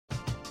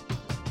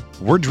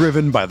We're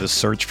driven by the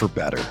search for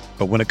better.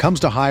 But when it comes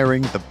to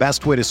hiring, the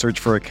best way to search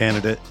for a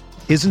candidate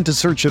isn't to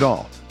search at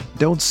all.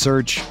 Don't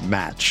search,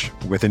 match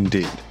with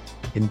Indeed.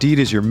 Indeed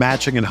is your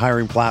matching and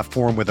hiring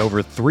platform with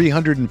over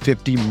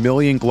 350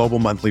 million global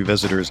monthly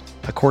visitors,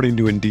 according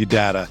to Indeed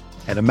data,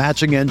 and a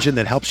matching engine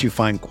that helps you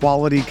find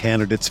quality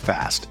candidates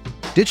fast.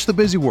 Ditch the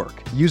busy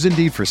work. Use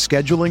Indeed for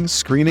scheduling,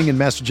 screening, and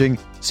messaging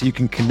so you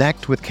can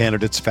connect with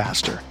candidates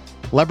faster.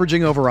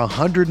 Leveraging over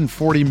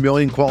 140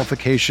 million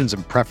qualifications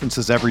and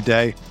preferences every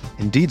day,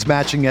 Indeed's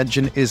matching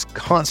engine is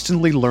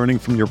constantly learning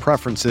from your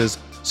preferences,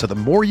 so the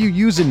more you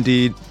use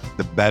Indeed,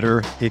 the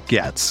better it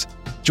gets.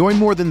 Join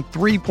more than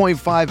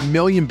 3.5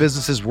 million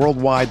businesses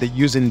worldwide that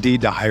use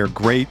Indeed to hire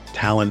great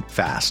talent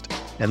fast.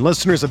 And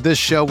listeners of this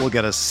show will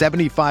get a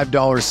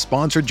 $75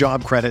 sponsored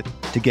job credit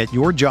to get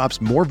your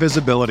jobs more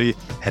visibility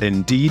at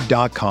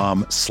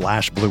Indeed.com/Blue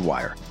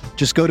Wire.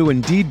 Just go to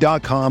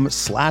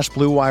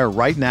Indeed.com/Blue Wire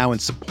right now and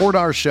support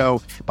our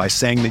show by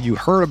saying that you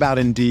heard about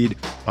Indeed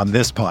on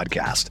this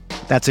podcast.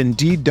 That's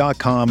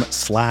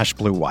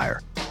Indeed.com/Blue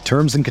Wire.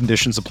 Terms and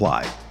conditions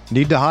apply.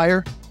 Need to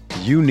hire?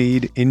 You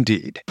need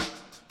Indeed.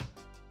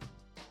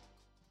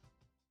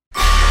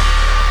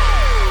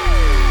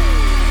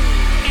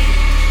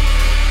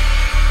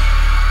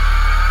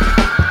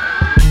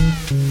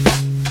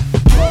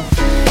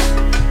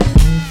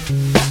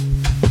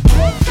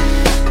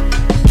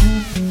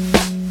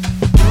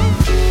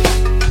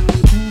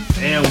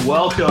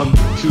 Welcome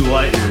to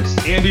Light Years.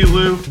 Andy,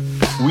 Lou,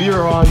 we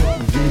are on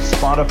the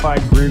Spotify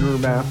Green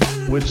Room app,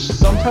 which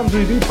sometimes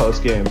we do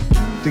post-game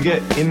to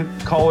get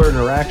in-caller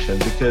interaction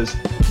because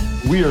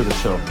we are the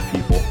show for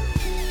people.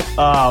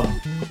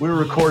 We're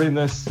recording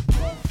this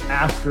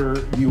after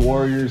the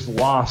Warriors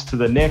lost to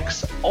the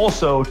Knicks.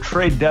 Also,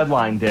 trade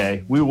deadline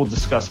day. We will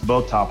discuss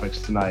both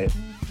topics tonight.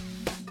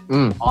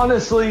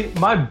 Honestly,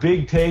 my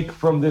big take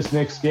from this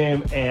Knicks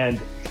game, and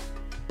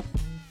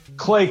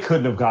Clay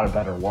couldn't have got a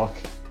better look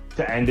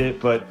to end it,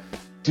 but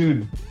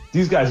dude,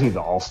 these guys need the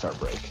All-Star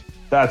break.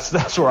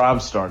 That's where I'm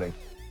starting.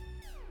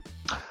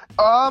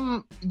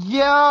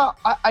 Yeah,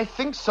 I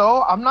think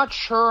so. I'm not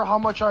sure how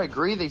much I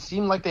agree. They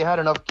seemed like they had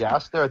enough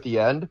gas there at the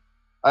end.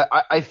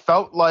 I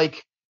felt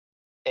like,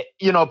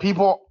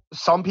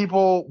 some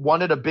people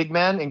wanted a big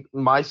man, and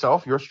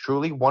myself, yours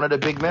truly, wanted a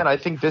big man. I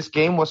think this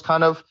game was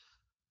kind of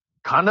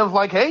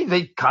like, hey,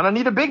 they kind of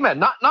need a big man.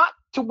 Not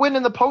to win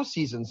in the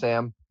postseason,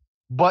 Sam,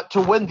 but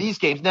to win these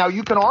games. Now,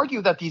 you can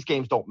argue that these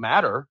games don't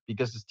matter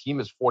because this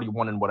team is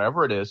 41 and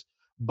whatever it is.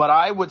 But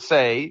I would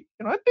say,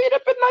 it'd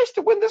have been nice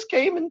to win this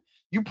game, and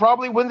you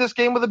probably win this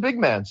game with a big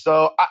man.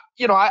 So, I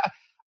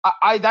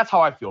that's how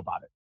I feel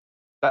about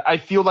it. I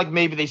feel like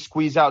maybe they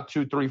squeeze out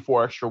 2, 3,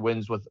 4 extra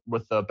wins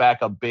with the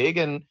backup big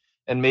and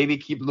maybe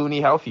keep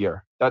Looney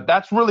healthier.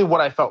 That's really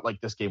what I felt like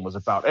this game was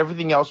about.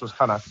 Everything else was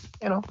kind of,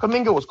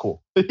 Kuminga was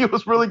cool. He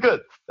was really good.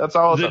 That's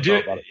all I felt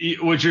about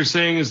it. What you're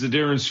saying is the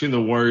difference between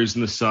the Warriors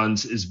and the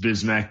Suns is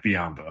Bismack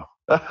Biyombo.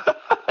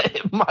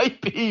 It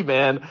might be,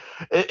 man.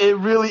 It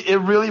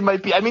really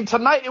might be. I mean,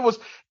 tonight it was.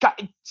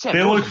 Sam,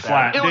 they looked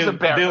flat. It was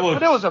embarrassing.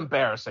 But it was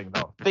embarrassing,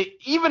 though.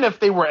 Even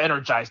if they were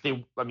energized,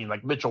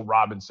 like Mitchell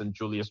Robinson,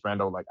 Julius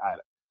Randle,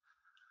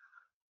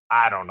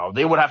 I don't know.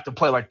 They would have to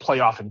play like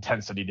playoff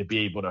intensity to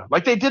be able to,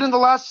 like they did in the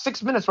last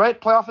 6 minutes, right?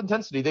 Playoff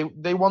intensity.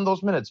 They won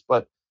those minutes,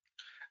 but.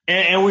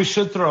 And we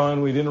should throw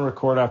in, we didn't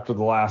record after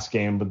the last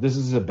game, but this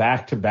is a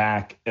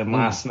back-to-back, and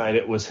last night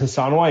it was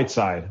Hassan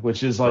Whiteside,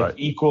 which is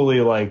equally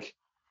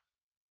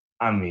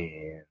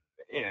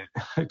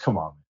come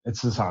on,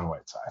 it's Hassan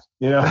Whiteside,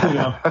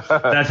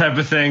 that type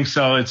of thing.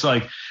 So it's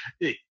like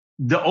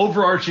the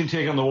overarching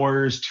take on the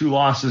Warriors, 2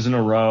 losses in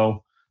a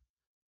row.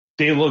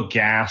 They look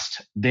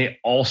gassed. They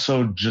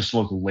also just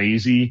look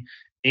lazy.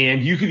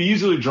 And you could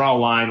easily draw a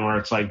line where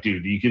it's like,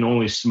 dude, you can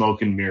only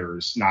smoke and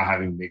mirrors not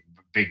having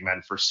big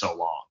men for so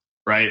long,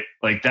 right?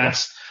 Like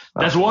that's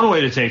one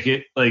way to take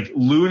it. Like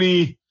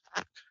Looney,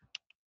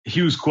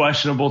 he was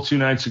questionable 2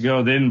 nights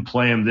ago. They didn't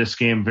play him this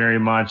game very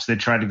much. They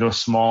tried to go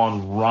small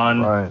and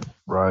run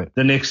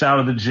the Knicks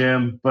out of the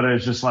gym. But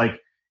it's just like,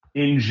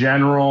 in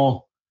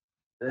general,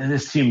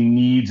 this team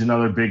needs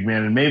another big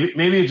man. And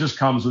maybe it just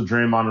comes with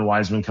Draymond and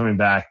Wiseman coming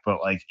back, but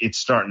it's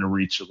starting to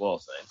reach a little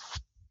thing.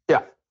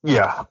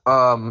 Yeah.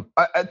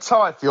 That's how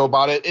I feel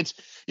about it. It's,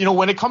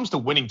 when it comes to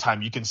winning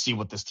time, you can see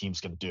what this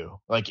team's going to do.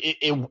 Like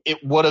it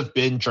would have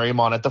been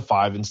Draymond at the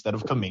 5 instead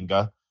of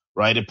Kuminga,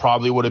 right? It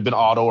probably would have been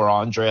Otto or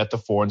Andre at the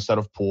 4 instead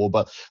of Poole.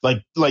 But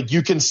like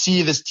you can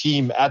see this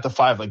team at the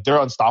 5, like they're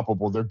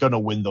unstoppable. They're going to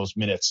win those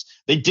minutes.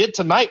 They did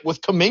tonight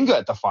with Kuminga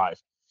at the 5.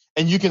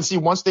 And you can see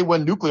once they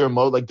went nuclear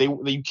mode, like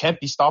you can't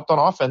be stopped on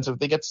offense. If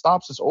they get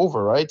stops, it's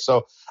over, right?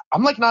 So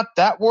I'm not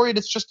that worried.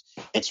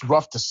 It's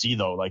rough to see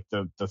though, like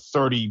the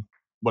 30,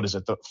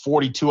 the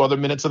 42 other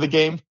minutes of the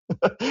game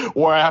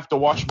where I have to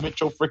watch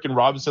Mitchell freaking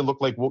Robinson look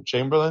like Wilt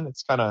Chamberlain.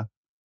 It's kind of,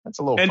 that's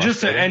a little and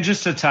just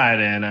to tie it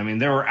in, I mean,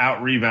 they were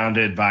out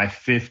rebounded by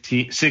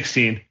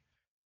 16.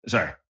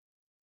 Sorry,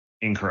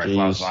 incorrect.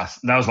 That was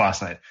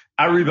last night.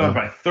 Out rebounded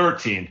by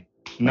 13.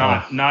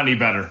 Not any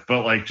better,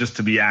 but just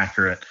to be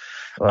accurate.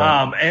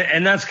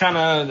 And that's kind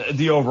of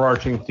the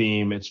overarching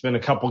theme. It's been a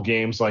couple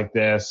games like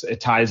this. It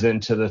ties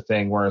into the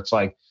thing where it's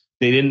like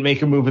they didn't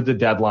make a move at the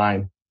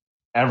deadline.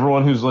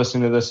 Everyone who's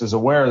listening to this is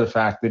aware of the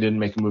fact they didn't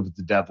make a move at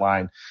the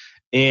deadline.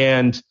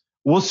 And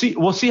we'll see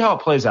how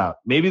it plays out.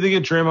 Maybe they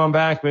get Draymond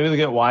back. Maybe they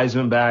get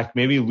Wiseman back.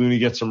 Maybe Looney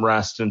gets some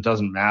rest and it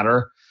doesn't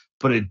matter.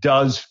 But it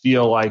does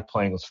feel like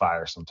playing with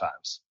fire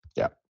sometimes.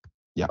 Yeah.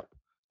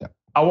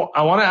 I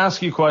want to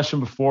ask you a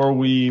question before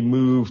we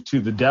move to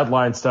the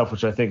deadline stuff,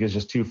 which I think is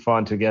just too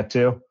fun to get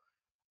to.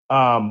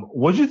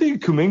 What did you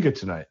think of Kuminga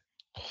tonight?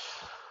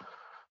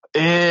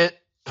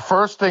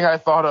 First thing I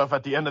thought of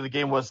at the end of the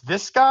game was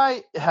this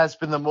guy has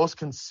been the most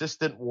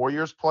consistent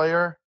Warriors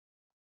player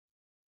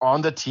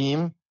on the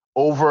team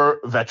over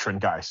veteran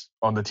guys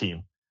on the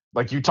team.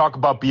 Like you talk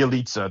about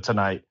Bjelica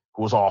tonight,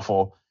 who was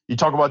awful. You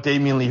talk about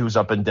Damian Lee, who's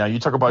up and down. You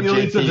talk about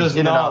Bjelica JP. does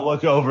not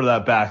look over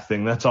that back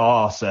thing. That's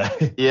all I'll say.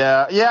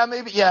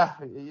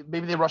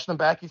 Maybe they rushed them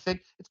back. You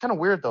think it's kind of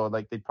weird though.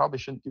 Like they probably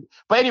shouldn't do.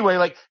 But anyway,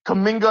 like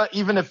Kuminga,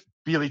 even if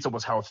Bjelica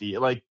was healthy,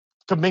 like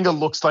Kuminga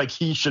looks like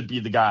he should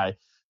be the guy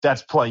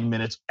that's playing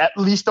minutes at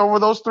least over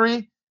those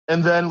three,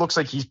 and then looks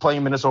like he's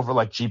playing minutes over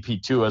like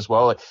GP2 as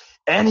well.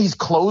 And he's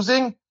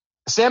closing.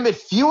 Sam, it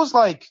feels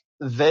like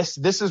this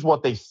is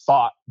what they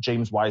thought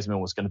James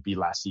Wiseman was going to be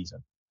last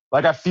season.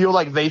 Like I feel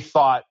like they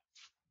thought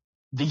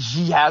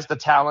he has the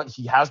talent,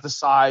 he has the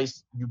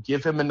size. You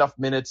give him enough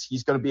minutes,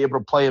 he's going to be able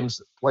to play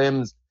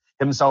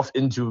himself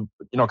into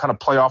kind of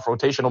playoff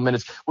rotational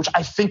minutes, which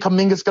I think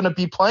Kuminga's going to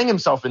be playing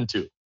himself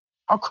into.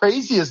 How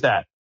crazy is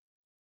that?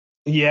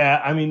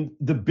 Yeah, I mean,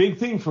 the big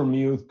thing for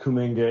me with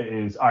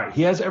Kuminga is, all right,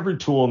 he has every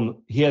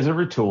tool.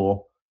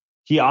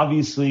 He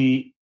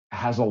obviously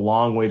has a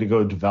long way to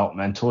go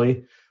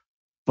developmentally,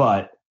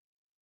 but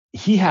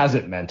he has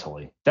it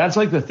mentally. That's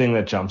like the thing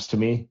that jumps to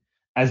me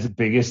as the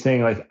biggest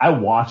thing. Like I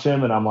watch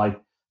him and I'm like,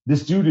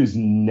 this dude is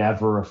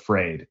never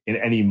afraid in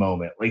any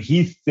moment. Like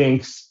he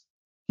thinks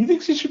he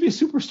should be a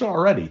superstar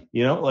already.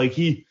 Like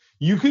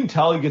you can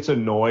tell he gets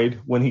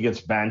annoyed when he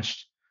gets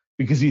benched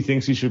because he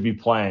thinks he should be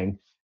playing.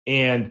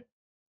 And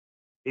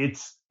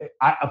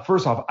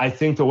first off, I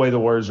think the way the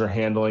Warriors are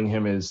handling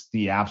him is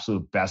the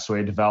absolute best way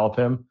to develop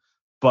him.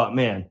 But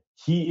man,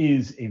 he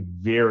is a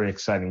very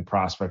exciting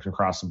prospect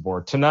across the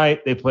board.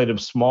 Tonight, they played him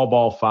small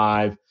ball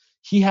 5.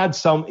 He had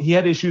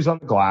issues on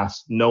the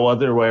glass, no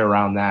other way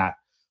around that.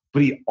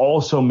 But he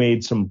also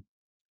made some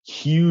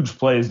huge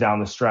plays down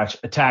the stretch,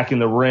 attacking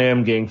the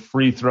rim, getting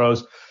free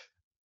throws.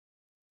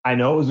 I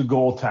know it was a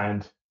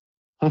goaltend.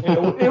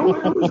 It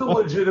was a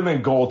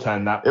legitimate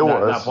goaltend, not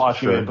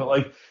blocking it. But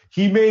like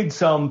he made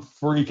some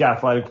freak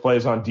athletic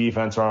plays on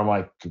defense where I'm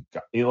like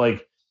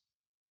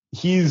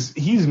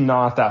he's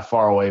not that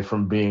far away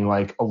from being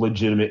like a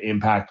legitimate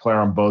impact player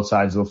on both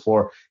sides of the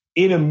floor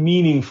in a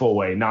meaningful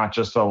way, not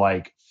just a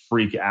like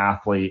freak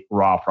athlete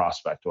raw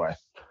prospect way.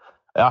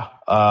 Yeah,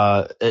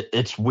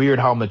 it's weird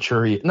how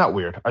mature not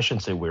weird. I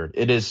shouldn't say weird.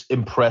 It is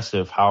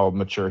impressive how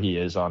mature he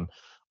is on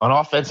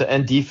offense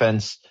and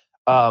defense.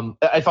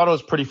 I thought it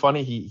was pretty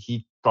funny.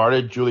 He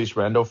guarded Julius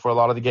Randle for a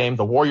lot of the game.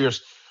 The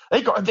Warriors,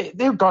 they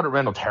guarded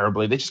Randle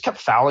terribly. They just kept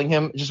fouling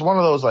him. Just one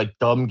of those like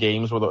dumb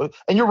games and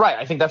you're right.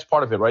 I think that's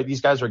part of it, right? These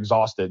guys are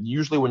exhausted.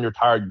 Usually when you're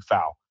tired, you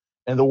foul.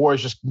 And the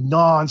Warriors just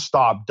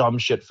nonstop dumb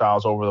shit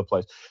fouls over the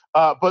place.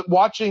 But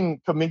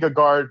watching Kuminga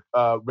guard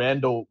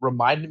Randle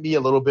reminded me a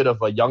little bit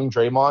of a young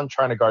Draymond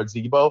trying to guard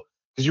Z-Bo.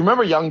 Because you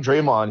remember young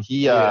Draymond,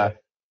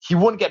 he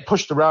wouldn't get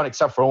pushed around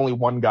except for only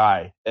one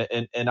guy.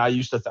 And I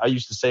used to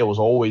say it was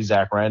always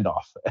Zach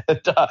Randolph.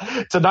 And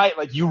tonight,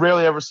 like you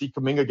rarely ever see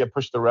Kuminga get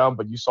pushed around,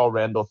 but you saw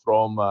Randle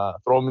throw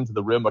him into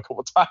the rim a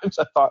couple times.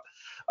 I thought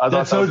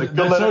that's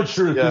so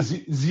true. Because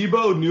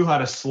Z-Bo knew how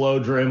to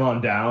slow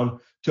Draymond down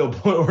to a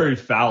point where he'd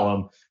foul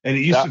him. And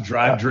it used to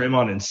drive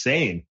Draymond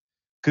insane.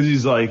 Because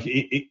he's like,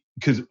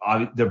 because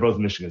they're both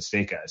Michigan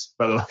State guys,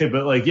 by the way.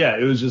 But like, yeah,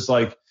 it was just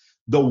like,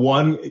 the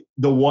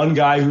one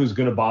guy who's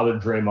going to bother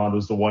Draymond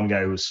was the one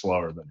guy who was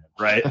slower than him,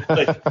 right?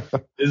 Like,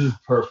 this is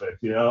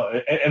perfect,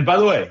 And by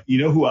the way, you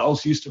know who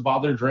else used to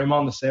bother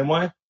Draymond the same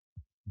way?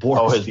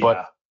 Boris his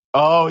buddy.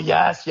 Oh,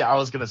 yes. Yeah, I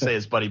was going to say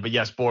his buddy, but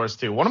yes, Boris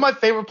too. One of my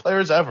favorite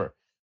players ever,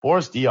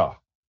 Boris Diaw.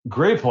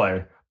 Great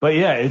player. But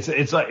yeah,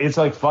 it's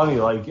like funny.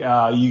 Like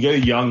you get a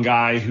young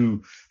guy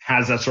who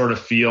has that sort of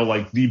feel.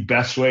 Like the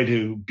best way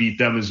to beat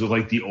them is with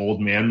like the old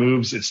man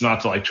moves. It's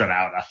not to like try to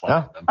out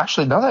athletic them.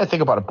 Actually, now that I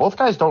think about it, both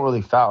guys don't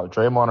really foul,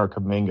 Draymond or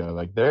Kuminga.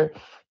 Like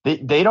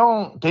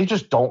they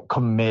just don't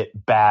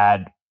commit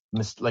bad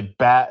most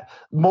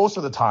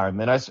of the time.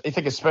 And I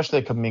think especially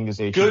at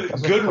Kuminga's age,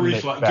 good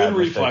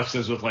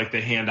reflexes with like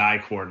the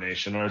hand-eye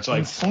coordination, or it's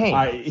like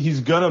he's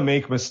gonna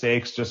make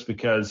mistakes just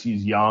because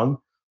he's young,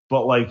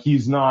 but like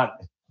he's not.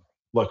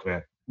 Look,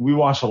 man, we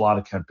watched a lot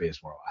of Kent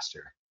Bazemore last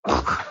year.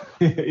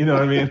 You know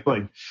what I mean?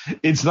 Like,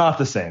 it's not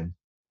the same.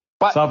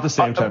 It's not the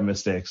same type of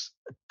mistakes.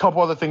 A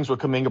couple other things with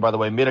Kuminga, by the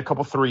way. Made a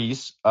couple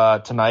threes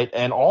tonight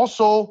and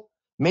also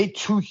made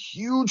 2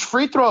 huge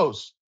free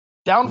throws.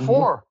 Down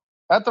 4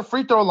 at the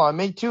free throw line.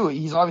 Made 2.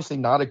 He's obviously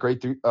not a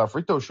great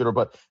free throw shooter,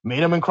 but made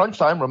him in crunch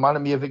time. Reminded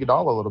me of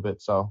Iguodala a little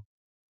bit. So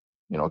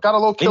got a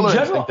little killer in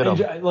general, instinct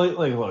in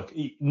him. Look,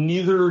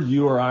 neither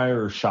you or I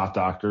are shot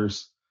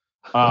doctors.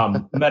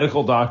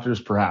 Medical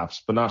doctors,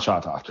 perhaps, but not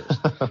shot doctors.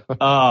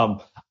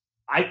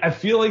 I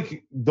feel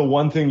like the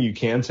one thing you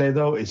can say,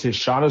 though, is his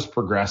shot has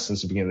progressed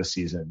since the beginning of the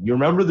season. You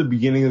remember the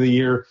beginning of the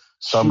year,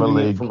 Summer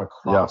League from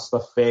across the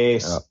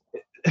face.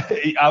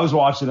 Yeah. I was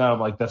watching that. I'm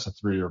like, that's a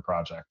 3-year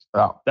project.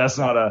 Yeah. That's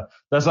not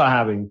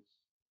having.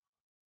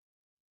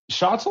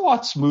 Shot's a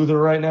lot smoother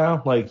right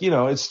now.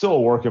 It's still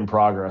a work in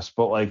progress,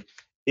 but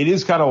it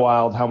is kind of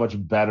wild how much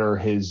better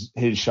his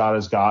shot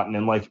has gotten.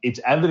 And it's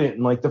evident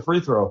in the free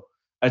throw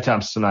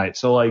attempts tonight.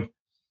 So I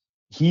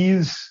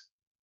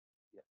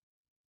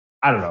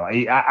don't know.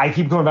 I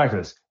keep going back to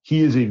this.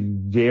 He is a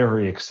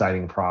very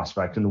exciting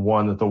prospect and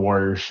one that the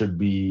Warriors should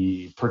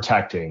be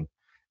protecting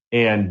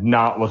and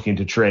not looking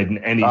to trade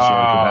in any sort of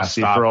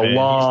capacity for a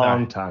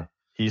long time.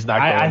 He's not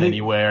going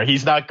anywhere.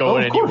 He's not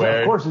going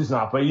anywhere. Of course he's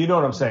not. But you know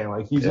what I'm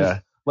saying? He's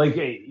just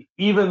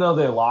even though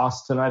they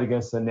lost tonight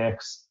against the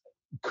Knicks,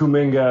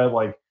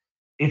 Kuminga,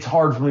 it's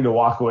hard for me to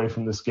walk away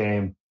from this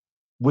game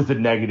with a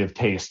negative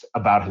taste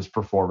about his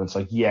performance.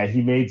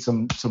 He made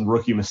some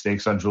rookie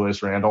mistakes on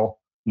Julius Randle.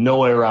 No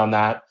way around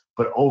that.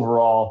 But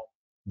overall,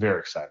 very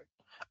exciting.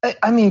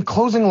 I mean,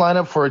 closing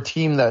lineup for a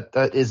team that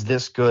is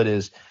this good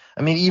is,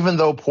 even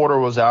though Porter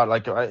was out,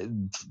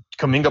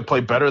 Kuminga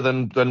played better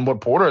than what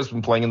Porter has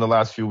been playing in the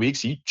last few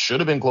weeks. He should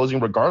have been closing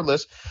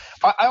regardless.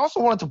 I also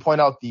wanted to point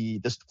out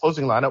this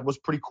closing lineup was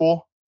pretty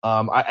cool.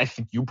 I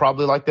think you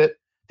probably liked it.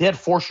 They had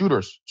 4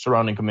 shooters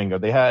surrounding Kuminga.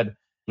 They had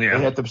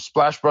the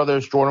Splash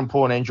Brothers, Jordan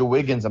Poole, and Andrew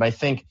Wiggins, and I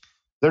think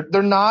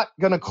they're not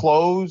going to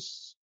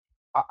close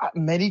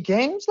many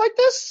games like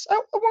this,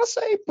 I want to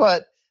say,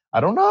 but I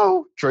don't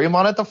know.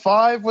 Draymond at the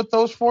 5 with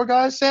those 4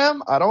 guys,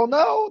 Sam? I don't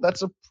know.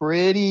 That's a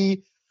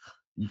pretty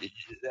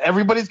 –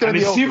 everybody's going to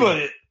be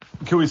open.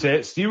 Can we say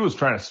it? Steve was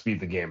trying to speed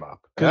the game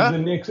up. Because the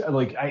Knicks,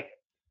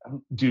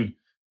 dude,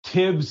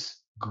 Tibbs,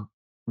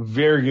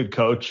 very good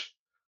coach.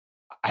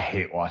 I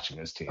hate watching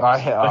his team.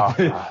 There's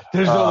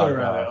no way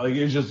around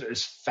it.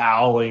 It's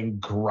fouling,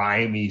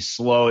 grimy,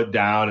 slow it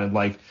down,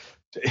 and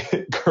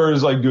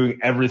Kerr's doing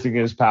everything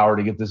in his power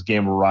to get this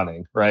game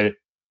running, right?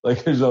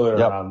 There's no way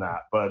around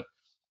that. But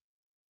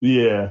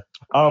yeah,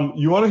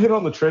 you want to hit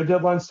on the trade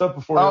deadline stuff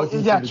before?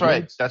 That's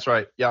right. That's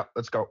right. Yeah,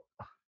 let's go.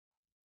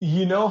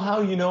 You know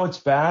how it's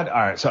bad? All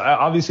right. So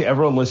obviously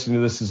everyone listening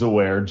to this is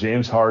aware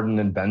James Harden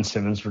and Ben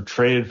Simmons were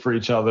traded for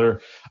each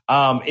other.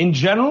 In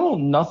general,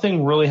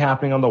 nothing really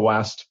happening on the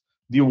West.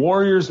 The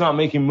Warriors not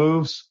making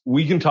moves.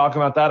 We can talk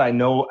about that. I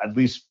know at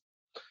least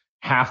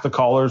half the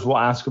callers will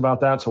ask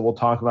about that. So we'll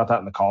talk about that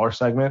in the caller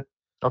segment.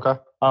 Okay.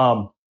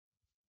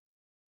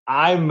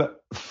 I'm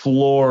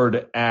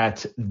floored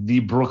at the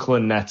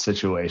Brooklyn Nets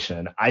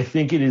situation. I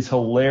think it is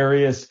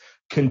hilarious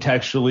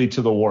contextually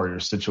to the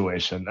Warriors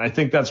situation. I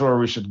think that's where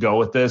we should go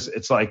with this.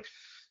 It's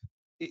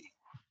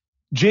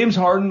James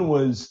Harden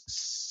was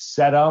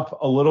set up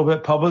a little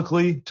bit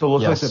publicly to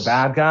look like the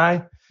bad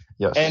guy.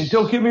 Yes. And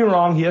don't get me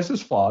wrong, he has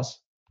his flaws.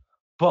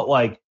 But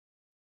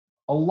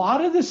a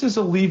lot of this is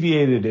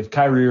alleviated if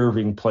Kyrie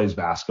Irving plays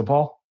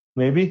basketball,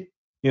 maybe,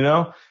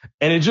 and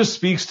it just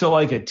speaks to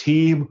a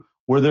team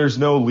where there's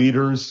no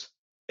leaders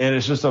and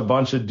it's just a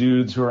bunch of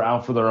dudes who are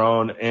out for their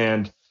own,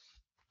 and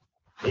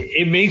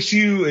it makes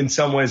you in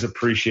some ways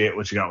appreciate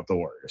what you got with the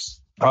Warriors.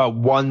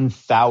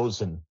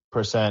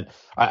 1,000%.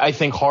 I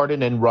think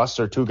Harden and Russ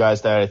are 2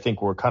 guys that I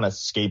think were kind of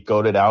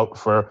scapegoated out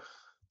for,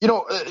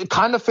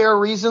 kind of fair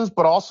reasons,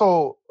 but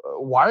also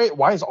why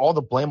is all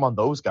the blame on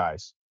those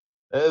guys?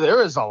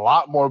 There is a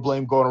lot more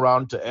blame going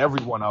around to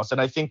everyone else.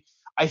 And I think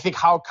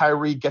how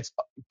Kyrie gets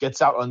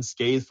out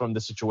unscathed from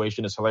the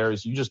situation is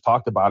hilarious. You just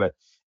talked about it.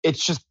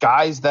 It's just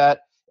guys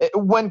that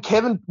when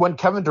Kevin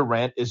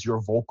Durant is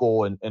your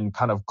vocal and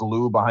kind of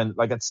glue behind,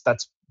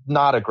 that's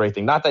not a great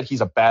thing. Not that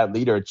he's a bad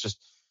leader. It's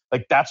just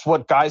that's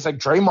what guys like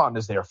Draymond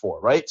is there for,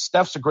 right?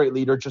 Steph's a great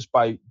leader just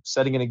by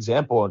setting an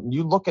example. And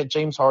you look at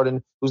James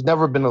Harden, who's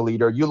never been a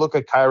leader. You look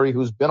at Kyrie,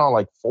 who's been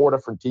on 4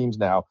 different teams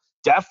now.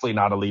 Definitely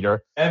not a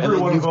leader. Every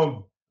one of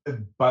them,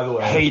 by the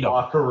way, hate him.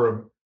 Locker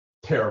room,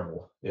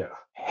 terrible. Yeah.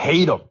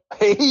 Hate him.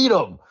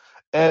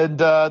 And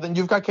then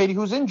you've got KD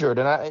who's injured.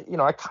 And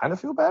I kind of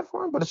feel bad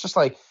for him, but it's just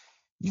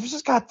you've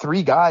just got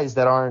 3 guys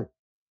that aren't,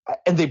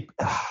 and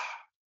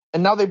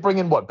now they bring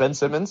in Ben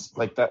Simmons?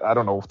 That, I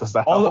don't know. Does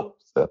that help?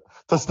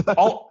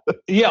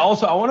 Yeah.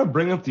 Also, I want to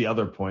bring up the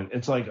other point.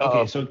 It's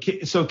okay,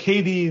 so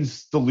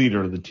KD's the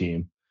leader of the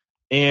team,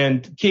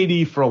 and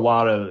KD for a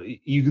lot of,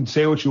 you can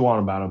say what you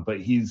want about him, but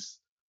he's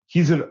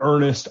an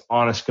earnest,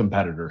 honest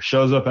competitor.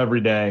 Shows up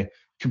every day,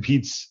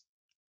 competes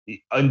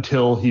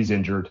until he's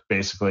injured.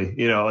 Basically,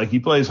 he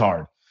plays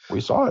hard.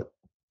 We saw it.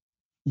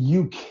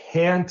 You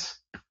can't.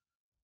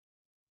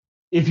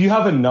 If you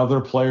have another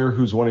player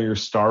who's one of your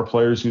star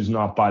players who's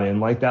not bought in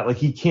like that,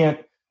 he can't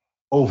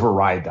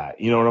override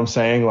that. You know what I'm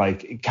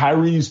saying?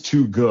 Kyrie's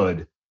too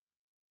good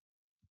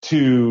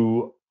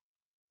for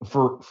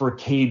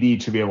KD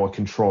to be able to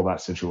control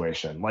that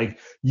situation.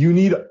 You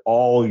need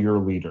all your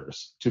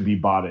leaders to be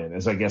bought in,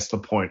 is I guess the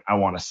point I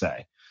want to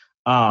say.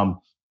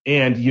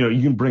 And, you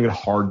can bring it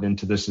Harden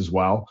into this as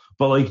well.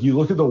 But, like, you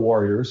look at the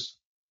Warriors,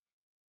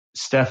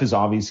 Steph is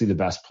obviously the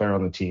best player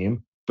on the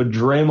team, but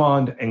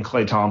Draymond and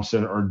Klay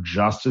Thompson are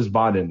just as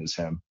bought in as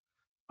him.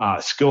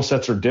 Skill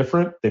sets are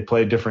different. They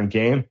play a different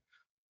game,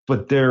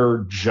 but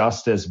they're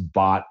just as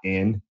bought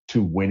in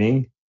to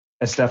winning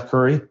as Steph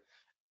Curry.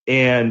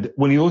 And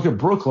when you look at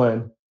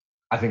Brooklyn,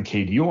 I think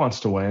KD wants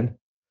to win.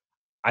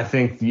 I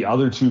think the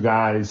other two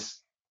guys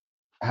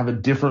have a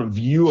different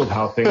view of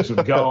how things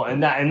would go.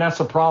 and that's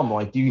the problem.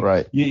 Like you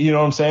know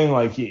what I'm saying?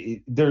 Like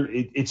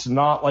it's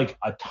not like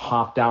a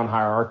top down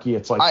hierarchy.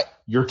 It's like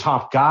your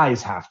top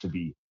guys have to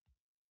be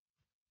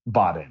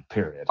bought in,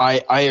 period.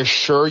 I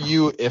assure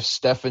you, if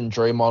Steph and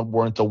Draymond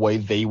weren't the way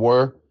they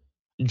were,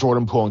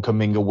 Jordan Poole and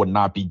Kuminga would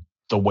not be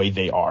the way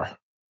they are.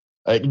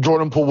 Like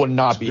Jordan Poole would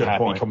not be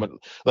happy coming.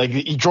 Like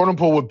Jordan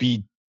Poole would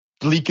be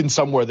leaking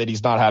somewhere that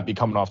he's not happy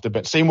coming off the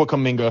bench. Same with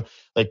Kuminga.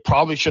 Like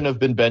probably shouldn't have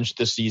been benched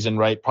this season,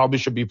 right? Probably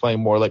should be playing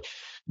more. Like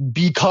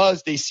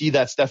because they see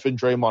that Steph and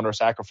Draymond are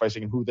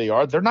sacrificing who they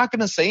are, they're not going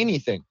to say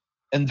anything.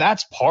 And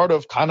that's part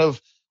of kind of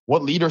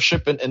what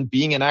leadership and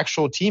being an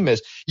actual team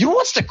is. You know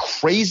what's the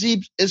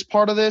crazy is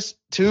part of this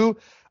too?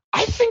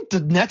 I think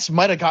the Nets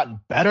might have gotten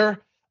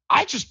better.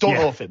 I just don't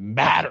know if it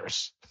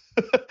matters.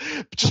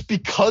 Just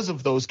because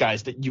of those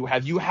guys that you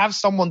have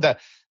someone that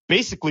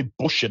basically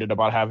bullshitted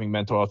about having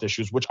mental health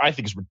issues, which I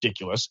think is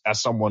ridiculous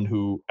as someone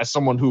who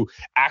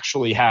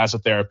actually has a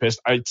therapist.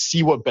 I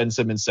see what Ben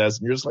Simmons says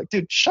and you're just like,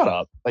 dude, shut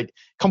up. Like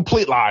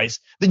complete lies.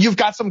 Then you've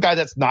got some guy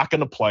that's not going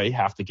to play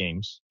half the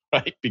games,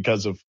 right?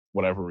 Because of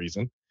whatever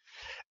reason.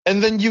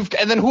 And then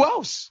who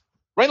else?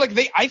 Right?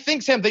 Like I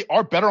think, Sam, they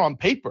are better on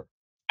paper.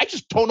 I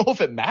just don't know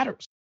if it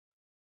matters.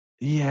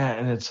 Yeah,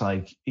 and it's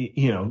like,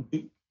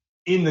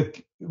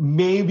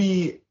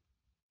 maybe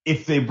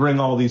if they bring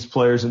all these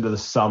players into the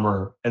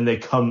summer and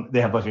they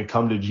have like a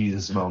come to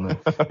Jesus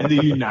moment and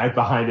they unite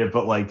behind it.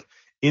 But like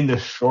in the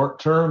short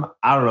term,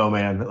 I don't know,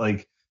 man.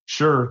 Like,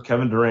 sure,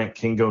 Kevin Durant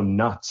can go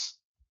nuts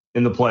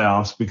in the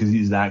playoffs because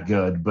he's that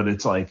good. But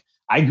it's like,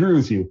 I agree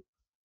with you.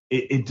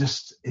 It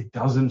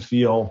doesn't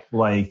feel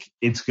like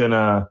it's going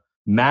to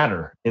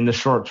matter in the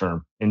short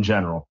term in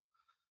general.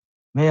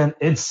 Man,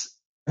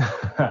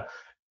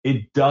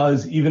 it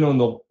does, even when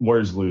the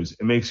Warriors lose,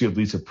 it makes you at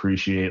least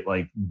appreciate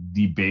like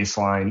the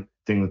baseline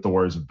thing that the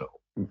Warriors have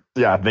built.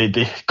 Yeah, they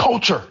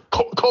culture.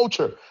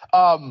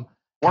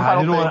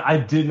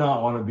 I did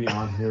not want to be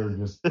on here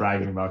just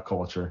bragging about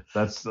culture.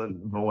 That's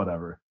but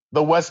whatever.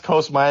 The West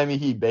Coast Miami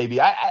Heat,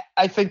 baby.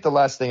 I think the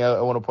last thing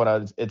I want to point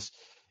out is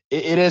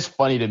it is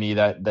funny to me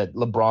that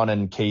LeBron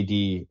and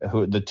KD,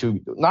 who the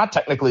two, not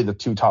technically the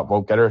two top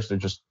vote getters, they're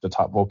just the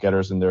top vote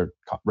getters in their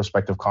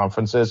respective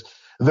conferences.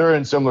 They're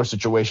in similar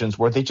situations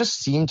where they just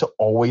seem to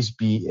always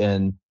be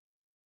in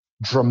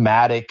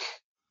dramatic,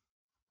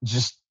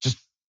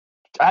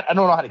 I don't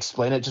know how to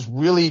explain it, just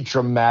really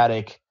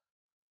dramatic,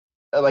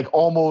 like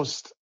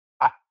almost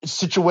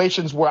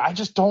situations where I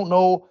just don't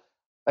know,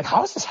 like,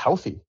 how is this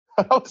healthy?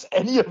 How is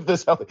any of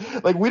this healthy?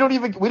 Like, we didn't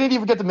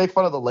even get to make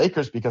fun of the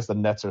Lakers because the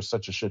Nets are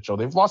such a shit show.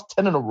 They've lost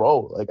 10 in a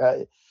row. Like,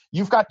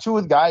 you've got two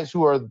of the guys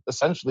who are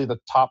essentially the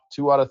top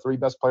 2 out of 3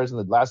 best players in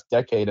the last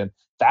decade, and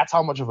that's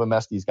how much of a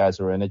mess these guys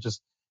are in. It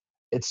doesn't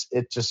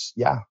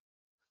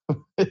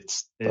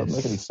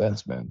make any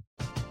sense, man.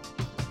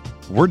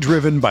 We're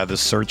driven by the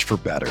search for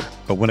better.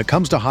 But when it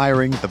comes to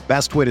hiring, the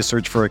best way to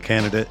search for a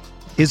candidate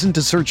isn't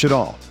to search at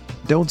all.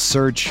 Don't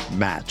search,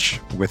 match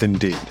with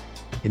Indeed.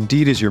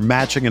 Indeed is your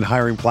matching and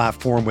hiring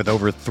platform with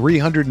over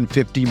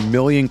 350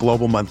 million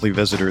global monthly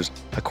visitors,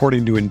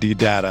 according to Indeed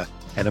data,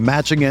 and a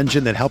matching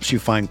engine that helps you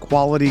find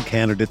quality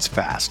candidates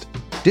fast.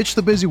 Ditch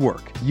the busy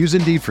work. Use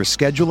Indeed for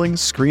scheduling,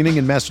 screening,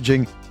 and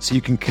messaging so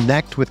you can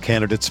connect with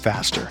candidates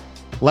faster.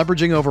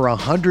 Leveraging over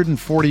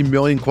 140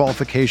 million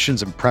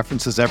qualifications and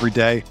preferences every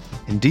day,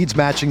 Indeed's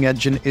matching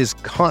engine is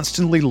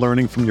constantly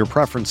learning from your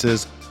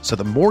preferences, so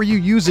the more you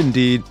use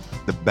Indeed,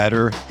 the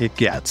better it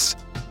gets.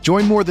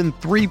 Join more than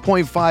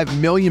 3.5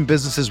 million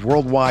businesses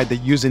worldwide that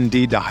use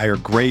Indeed to hire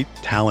great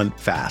talent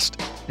fast.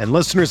 And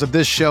listeners of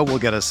this show will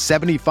get a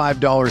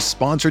 $75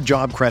 sponsored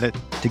job credit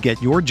to get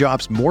your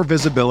jobs more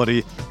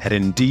visibility at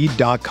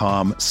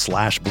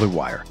Indeed.com/Blue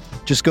Wire.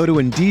 Just go to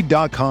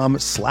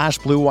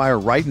Indeed.com/Blue Wire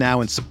right now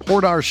and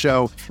support our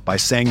show by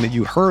saying that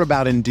you heard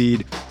about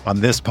Indeed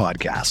on this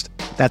podcast.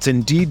 That's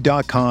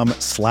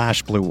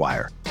Indeed.com/Blue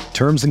Wire.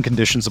 Terms and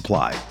conditions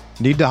apply.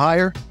 Need to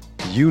hire?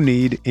 You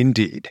need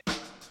Indeed.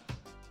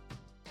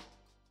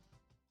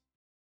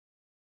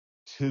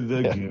 To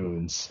the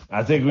goons.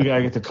 I think we got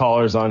to get the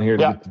callers on here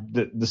to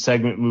get the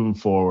segment moving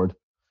forward.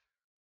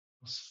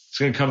 It's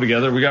going to come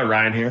together. We got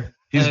Ryan here.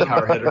 He's a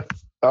power hitter.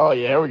 Oh,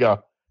 yeah. There we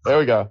go.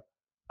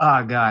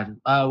 Oh, God.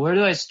 Where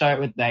do I start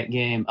with that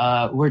game?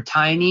 We're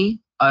tiny.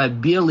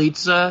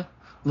 Bielitsa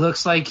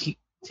looks like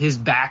his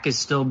back is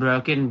still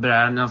broken, but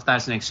I don't know if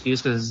that's an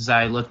excuse because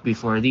I looked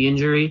before the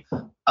injury.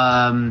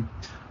 Robin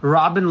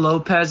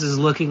Lopez is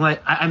looking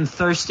like – I'm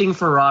thirsting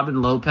for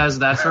Robin Lopez.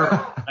 That's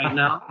right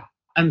now.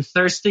 I'm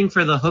thirsting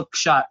for the hook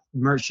shot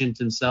merchant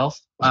himself.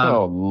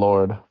 Oh,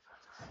 Lord.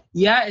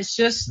 Yeah, it's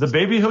just The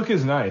baby hook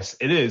is nice.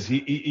 It is.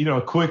 He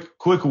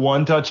quick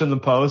one touch in the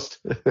post,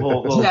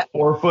 little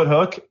 4-foot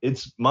hook.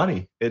 It's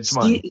money. It's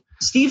money.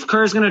 Steve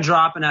Kerr's gonna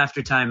drop an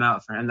after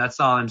timeout for him. That's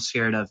all I'm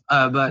scared of.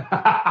 But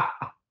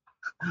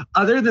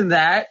other than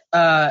that,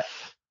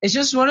 it's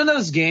just one of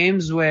those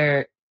games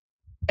where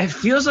it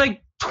feels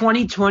like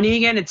 2020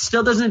 again. It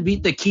still doesn't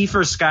beat the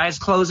Kiefer Skies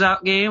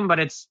closeout game, but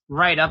it's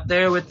right up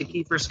there with the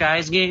Kiefer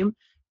Skies game.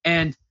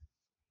 And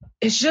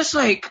it's just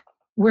like,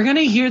 we're going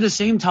to hear the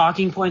same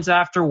talking points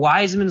after.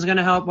 Wiseman's going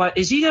to help. What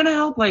is he going to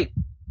help? Like,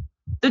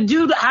 the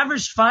dude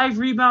averaged 5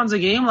 rebounds a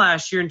game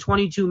last year in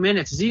 22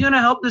 minutes. Is he going to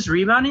help this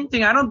rebounding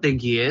thing? I don't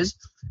think he is.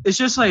 It's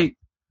just like,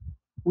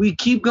 we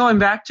keep going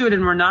back to it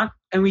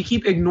and we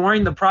keep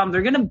ignoring the problem.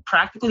 They're going to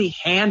practically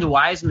hand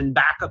Wiseman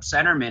backup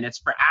center minutes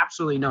for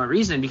absolutely no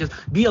reason because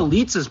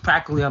Bjelica is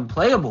practically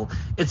unplayable.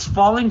 It's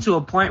falling to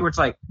a point where it's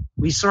like,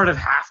 we sort of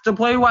have to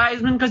play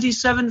Wiseman because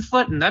he's 7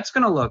 foot, and that's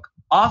going to look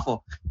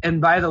awful. And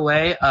by the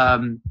way,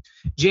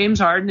 James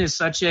Harden is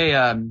such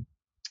a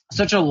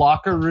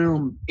locker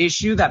room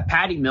issue that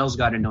Patty Mills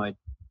got annoyed.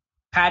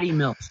 Patty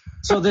Mills.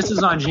 So this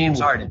is on James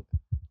Harden.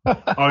 So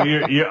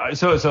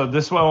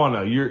this is what I want to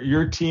know.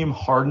 Your team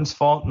Harden's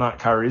fault, not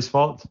Kyrie's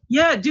fault?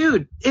 Yeah,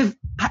 dude. If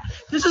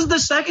this is the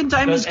second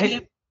time he's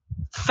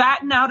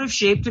fat and out of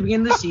shape to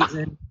begin the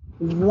season,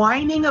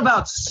 whining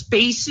about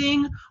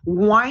spacing,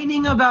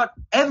 whining about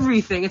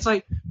everything. It's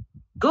like,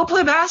 go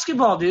play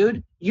basketball,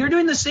 dude. You're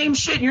doing the same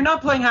shit. You're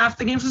not playing half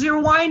the games because you're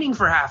whining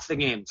for half the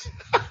games.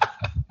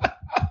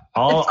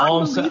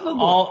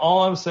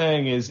 All I'm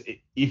saying is,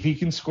 if he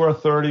can score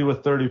 30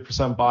 with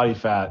 30% body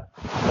fat,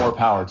 more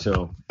power to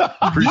him.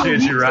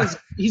 Appreciate you, Ryan.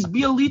 He's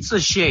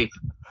Bjelica's shape.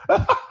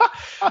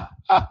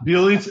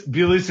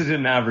 Bjelica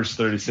didn't average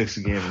 36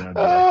 a game.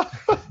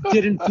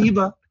 Didn't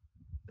FIBA.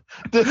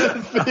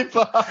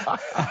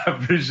 I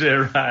appreciate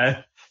it,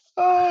 Ryan.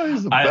 Oh,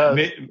 he's the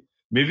best.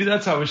 Maybe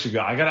that's how we should go.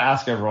 I got to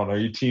ask everyone, are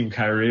you team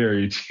Kyrie or are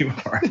you team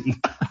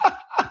Harden?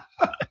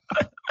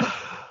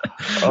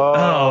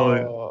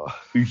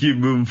 We keep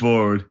moving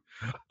forward.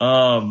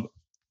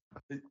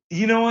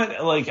 You know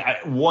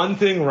what? One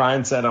thing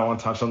Ryan said, I want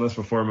to touch on this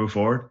before I move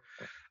forward.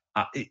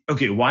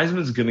 Okay,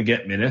 Wiseman's going to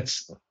get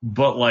minutes,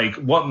 but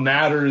what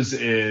matters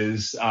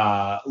is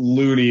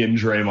Looney and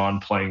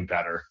Draymond playing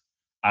better.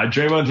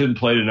 Draymond didn't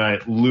play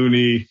tonight.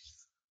 Looney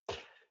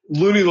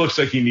looks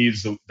like he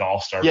needs the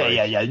All-Star break.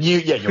 Yeah.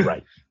 You're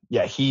right.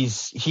 Yeah,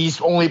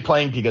 he's only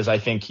playing because I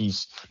think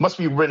must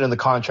be written in the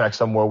contract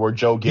somewhere where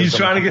Joe gives he's him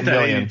trying to get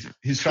that million. 80,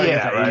 he's trying to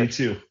get that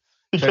 82.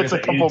 He gets a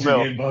couple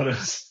mil.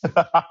 Bonus.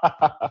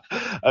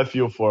 I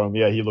feel for him.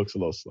 Yeah, he looks a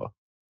little slow.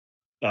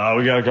 We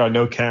got a guy,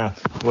 no cap.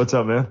 What's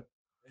up, man?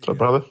 What's up,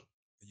 brother? Can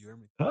you hear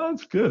me? Oh,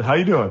 that's good. How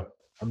you doing?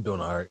 I'm doing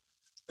all right.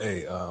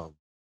 Hey,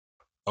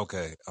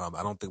 okay.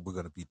 I don't think we're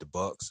gonna beat the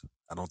Bucks.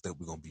 I don't think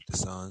we're gonna beat the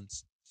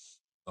Suns.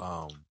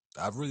 I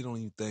really don't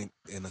even think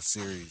in a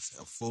series,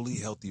 a fully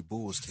healthy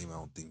Bulls team, I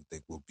don't think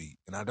we'll beat.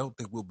 And I don't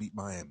think we'll beat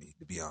Miami,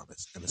 to be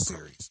honest, in a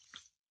series.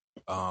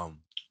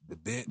 The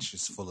bench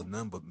is full of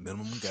none but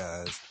minimum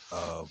guys.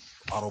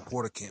 Otto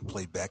Porter can't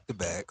play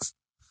back-to-backs.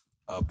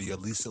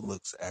 Bjelica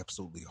looks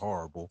absolutely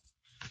horrible.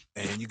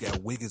 And you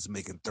got Wiggins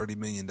making $30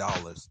 million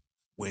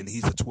when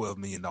he's a $12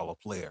 million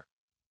player.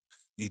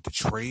 You need to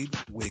trade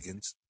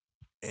Wiggins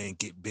and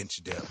get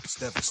bench depth.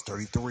 Steph is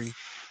 33.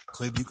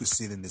 Clearly, you can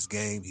see it in this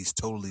game. He's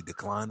totally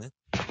declining.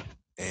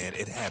 And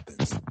it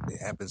happens. It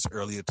happens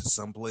earlier to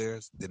some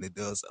players than it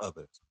does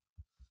others.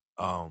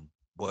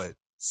 But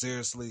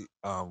seriously,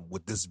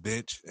 with this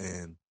bench,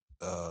 and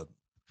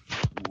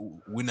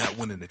we're not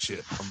winning the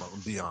chip. I'm going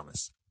to be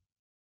honest.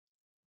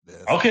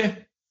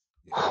 Okay.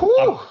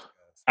 Yeah.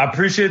 I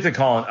appreciate the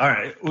call. All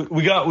right.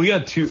 We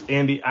got two,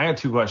 Andy, I got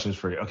 2 questions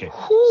for you. Okay.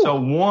 So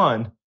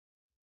one,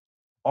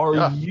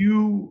 are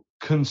you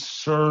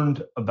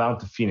concerned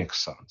about the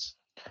Phoenix Suns?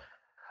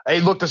 Hey,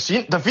 look, the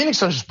Phoenix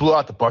Suns just blew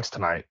out the Bucks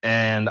tonight,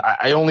 and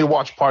I only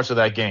watched parts of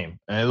that game,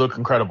 and it looked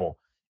incredible.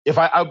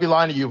 I'd be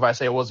lying to you if I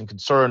say I wasn't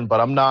concerned, but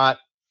I'm not.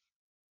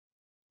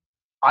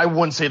 I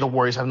wouldn't say the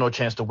Warriors have no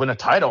chance to win a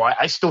title.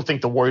 I still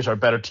think the Warriors are a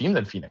better team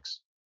than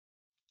Phoenix.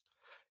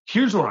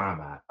 Here's where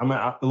I'm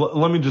at.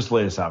 Let me just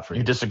lay this out for you.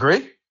 You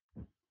disagree?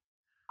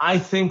 I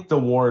think the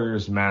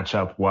Warriors match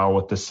up well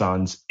with the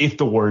Suns if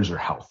the Warriors are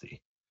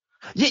healthy.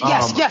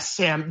 Yes,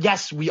 Sam.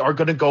 Yes, we are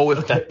going to go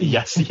with that.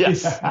 Yes.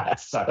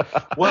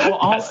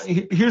 Well,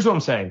 here's what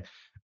I'm saying.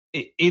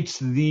 It's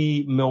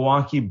the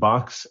Milwaukee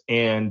Bucks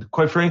and,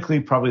 quite frankly,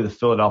 probably the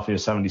Philadelphia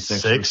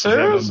 76ers.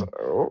 Sixers?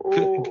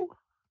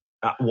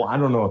 Well, I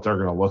don't know what they're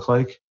going to look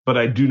like, but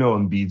I do know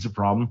Embiid's a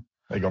problem.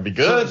 They're going to be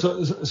good.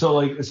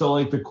 So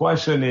the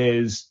question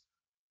is,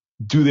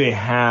 do they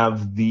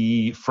have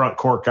the front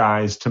court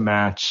guys to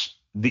match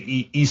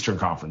the Eastern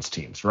Conference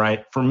teams,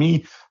 right? For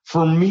me,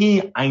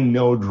 I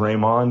know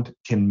Draymond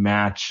can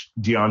match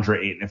DeAndre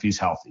Ayton if he's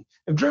healthy.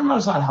 If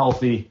Draymond's not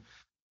healthy,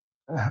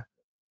 they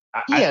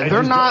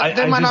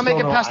might not make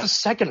it past the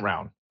second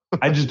round.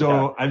 I just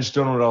don't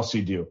know what else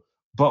you do.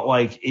 But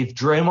if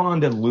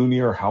Draymond and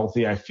Looney are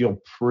healthy, I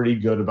feel pretty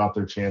good about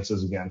their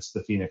chances against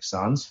the Phoenix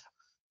Suns.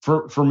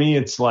 for me,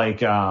 it's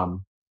like,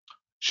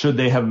 should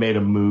they have made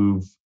a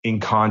move in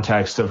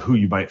context of who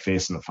you might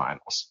face in the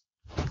finals?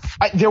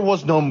 There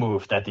was no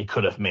move that they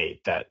could have made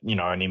that, you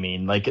know what I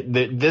mean? Like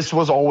this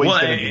was always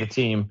going to be the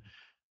team.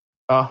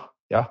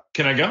 Yeah.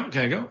 Can I go?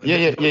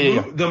 Yeah.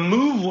 The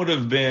move would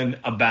have been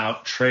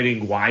about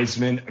trading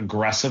Wiseman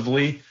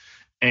aggressively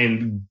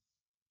and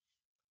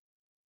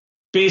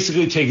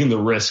basically taking the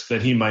risk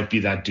that he might be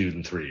that dude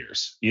in 3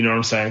 years. You know what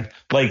I'm saying?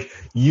 Like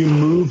you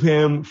move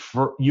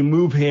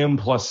him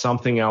plus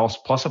something else,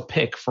 plus a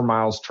pick for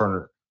Miles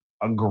Turner.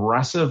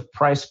 Aggressive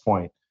price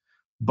point.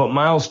 But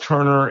Miles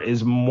Turner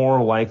is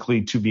more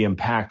likely to be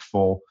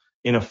impactful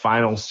in a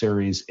final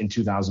series in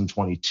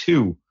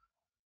 2022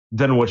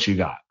 than what you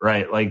got,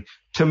 right? Like,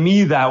 to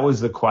me, that was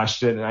the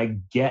question. And I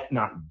get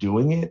not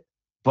doing it,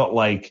 but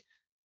like,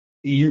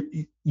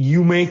 you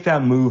make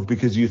that move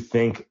because you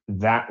think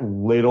that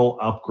little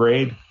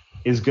upgrade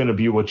is going to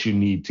be what you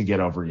need to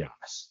get over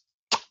Giannis.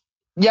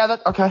 Yeah,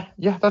 okay.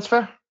 Yeah, that's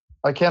fair.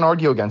 I can't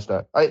argue against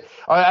that.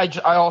 I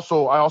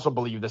also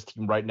believe this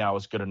team right now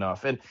is good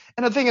enough. And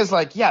the thing is,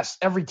 like, yes,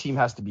 every team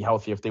has to be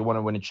healthy if they want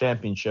to win a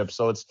championship.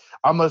 So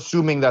I'm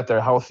assuming that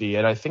they're healthy,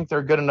 and I think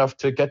they're good enough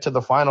to get to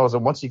the finals.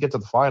 And once you get to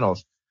the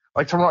finals,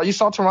 like Toronto, you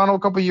saw Toronto a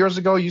couple of years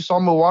ago, you saw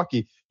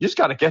Milwaukee. You just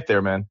got to get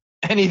there, man.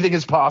 Anything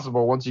is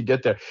possible once you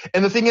get there.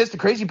 And the thing is, the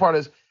crazy part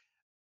is,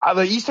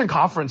 the Eastern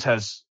Conference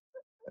has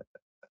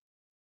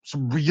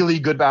some really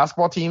good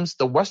basketball teams.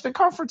 The Western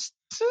Conference,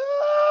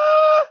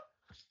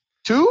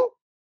 2.5?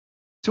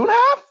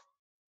 Right?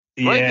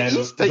 Yeah,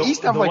 the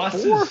East have like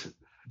 4.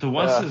 The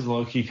West is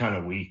low key kind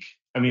of weak.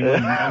 I mean,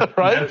 right?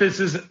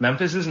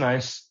 Memphis is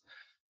nice.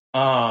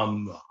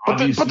 But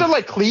they're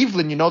like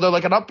Cleveland, you know, they're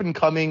like an up and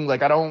coming.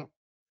 Like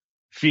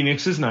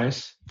Phoenix is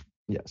nice.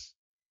 Yes.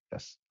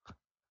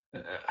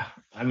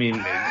 I mean,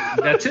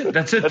 that's it.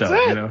 That's it,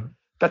 though. You know,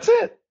 that's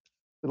it.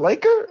 The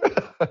Laker.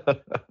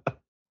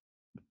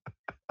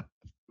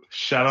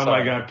 Shout out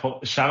my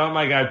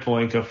guy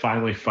Polinka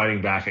finally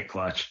fighting back at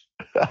clutch.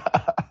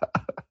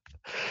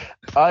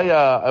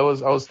 I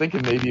was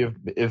thinking maybe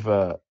if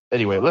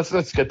anyway,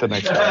 let's get the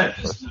next one.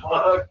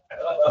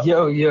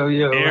 Yo.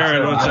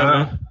 Aaron, what's up,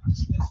 man?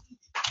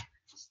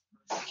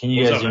 Can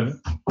you guys hear me?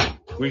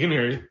 We can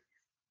hear you.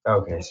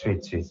 Okay,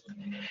 sweet.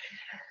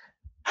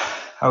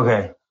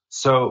 Okay,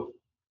 so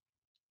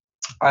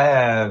I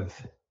have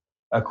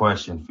a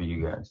question for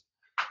you guys.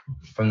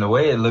 From the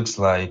way it looks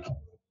like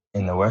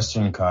in the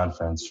Western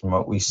Conference, from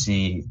what we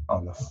see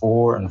on the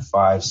 4 and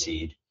 5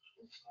 seed,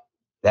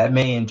 that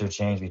may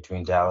interchange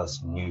between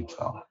Dallas and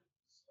Utah,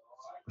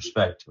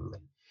 respectively.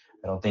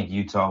 I don't think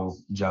Utah will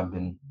jump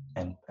in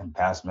and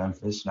pass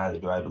Memphis. Neither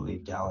do I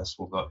believe Dallas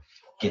will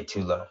get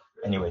too low.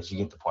 Anyways, you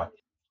get the point.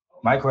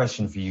 My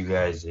question for you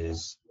guys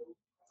is,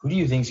 who do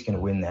you think is going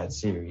to win that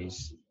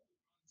series?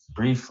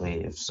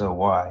 Briefly, if so,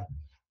 why?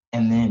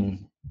 And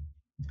then,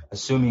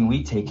 assuming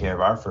we take care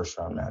of our first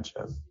round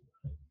matchup,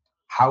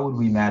 how would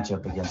we match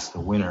up against the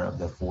winner of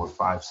the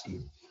 4-5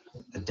 seed?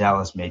 The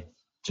Dallas made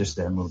just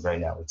their move right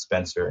now with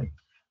Spencer, and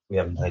we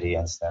haven't played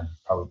against them.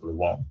 Probably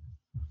won't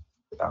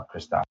without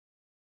Kristaps.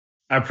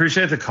 I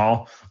appreciate the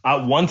call.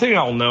 One thing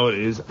I'll note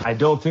is I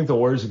don't think the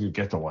Warriors could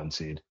get the 1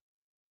 seed.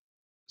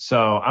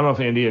 So I don't know if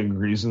Andy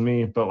agrees with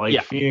me, but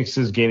Phoenix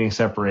is gaining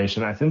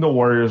separation. I think the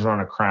Warriors are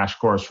on a crash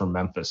course from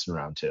Memphis in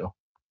round 2.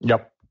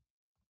 Yep.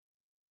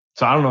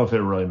 So I don't know if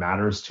it really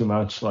matters too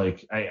much.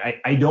 Like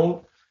I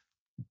don't.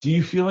 Do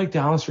you feel like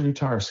Dallas or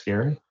Utah are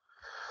scary?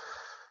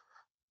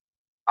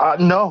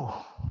 No.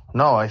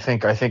 I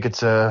think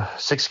it's a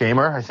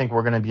 6-gamer. I think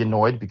we're going to be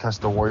annoyed because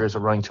the Warriors are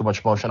running too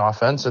much motion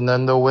offense, and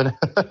then they'll win.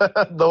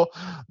 they'll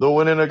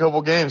win in a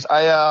couple games.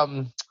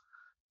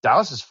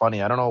 Dallas is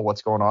funny. I don't know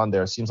what's going on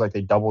there. It seems like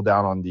they double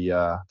down on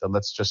the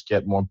let's just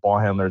get more ball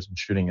handlers and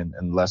shooting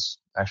and less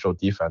actual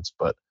defense.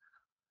 But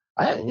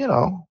I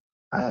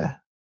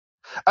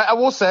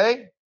will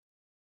say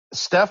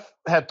Steph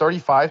had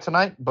 35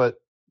 tonight, but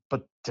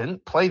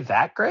didn't play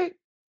that great.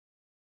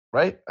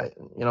 Right?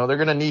 They're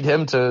going to need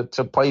him to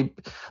play.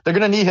 They're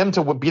going to need him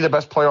to be the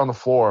best player on the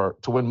floor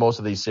to win most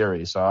of these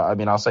series. So, I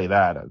mean, I'll say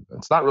that.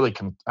 It's not really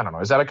I don't know.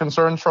 Is that a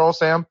concern, Troll,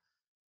 Sam?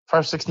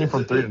 5-16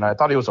 from 3 tonight. I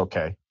thought he was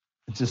okay.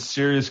 It's a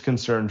serious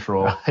concern,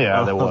 Troll.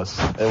 Yeah, it was.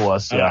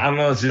 Yeah. I don't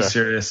know if it's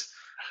serious.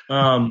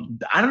 I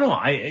don't know.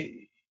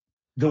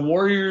 The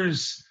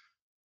Warriors,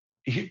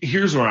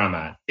 here's where I'm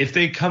at. If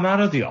they come out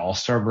of the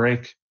All-Star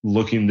break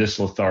looking this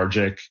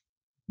lethargic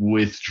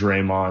with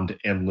Draymond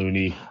and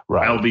Looney,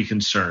 right, I'll be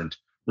concerned.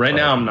 Right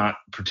now, I'm not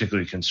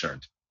particularly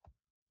concerned.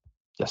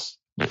 Yes.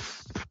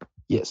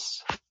 Agreed.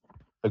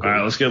 All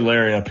right, let's get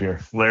Larry up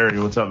here. Larry,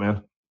 what's up,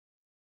 man?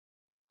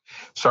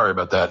 Sorry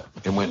about that.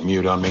 It went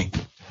mute on me.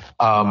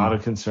 Not a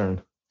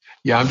concern.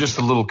 Yeah, I'm just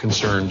a little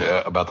concerned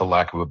about the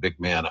lack of a big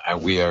man.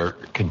 We are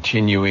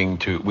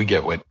continuing we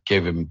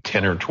gave him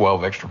 10 or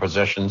 12 extra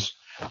possessions.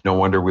 No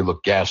wonder we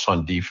look gas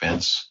on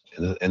defense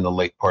in the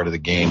late part of the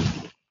game.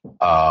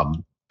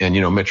 And,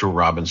 Mitchell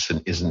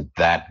Robinson isn't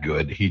that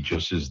good. He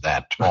just is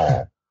that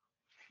tall.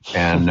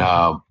 And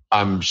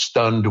I'm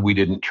stunned we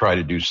didn't try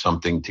to do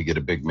something to get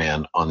a big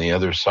man on the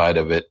other side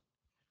of it.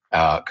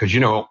 Because,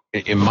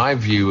 in my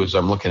view, as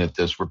I'm looking at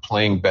this, we're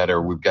playing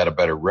better. We've got a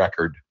better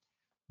record,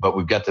 but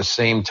we've got the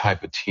same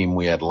type of team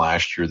we had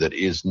last year that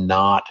is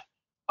not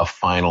a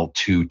Final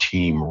Two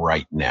team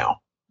right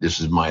now. This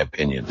is my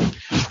opinion.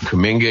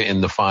 Kuminga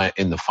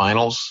in the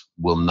finals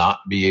will not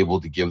be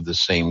able to give the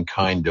same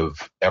kind of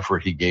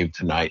effort he gave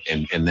tonight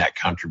and that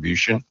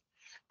contribution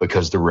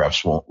because the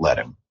refs won't let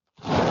him.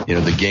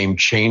 The game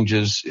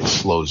changes, it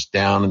slows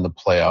down in the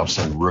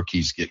playoffs, and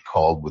rookies get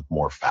called with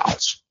more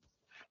fouls.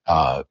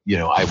 I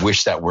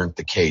wish that weren't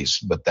the case,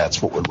 but that's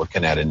what we're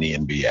looking at in the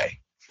NBA.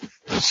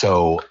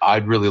 So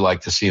I'd really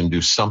like to see him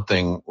do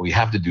something. We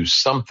have to do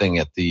something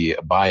at the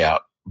buyout,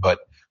 but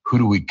who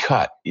do we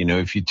cut?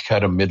 If you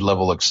cut a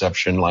mid-level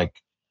exception like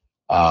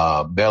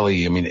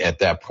Belly, at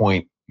that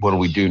point, what do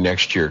we do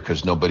next year?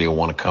 Because nobody will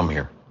want to come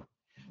here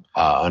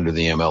under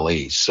the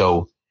MLE.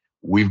 So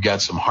we've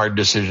got some hard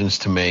decisions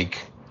to make.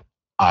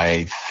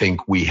 I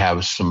think we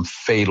have some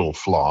fatal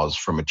flaws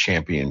from a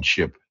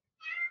championship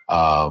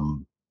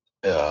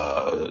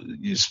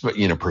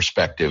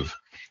perspective,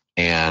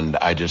 and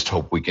I just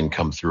hope we can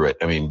come through it.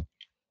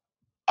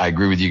 I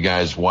agree with you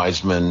guys.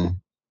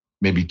 Wiseman,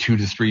 maybe 2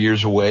 to 3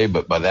 years away,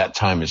 but by that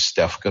time, is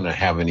Steph going to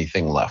have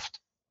anything left?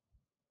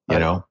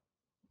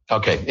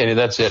 Okay, and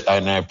that's it.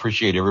 And I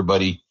appreciate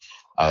everybody.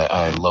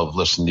 I love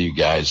listening to you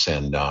guys,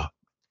 and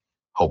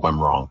hope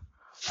I'm wrong.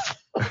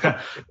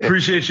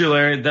 Appreciate you,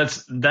 Larry.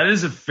 That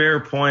is a fair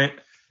point.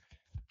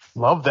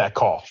 Love that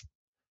call.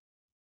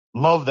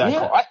 Call.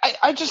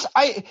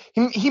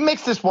 He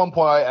makes this one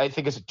point. I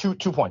think it's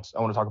two points I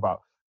want to talk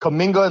about.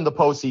 Kuminga in the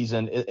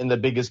postseason in the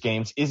biggest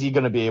games. Is he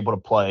going to be able to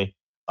play?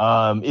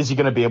 Is he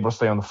going to be able to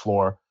stay on the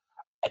floor?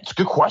 It's a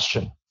good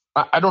question.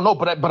 I don't know,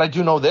 but I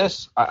do know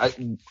this.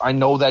 I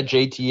know that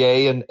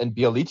JTA and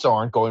Bjelica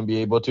aren't going to be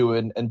able to,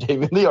 and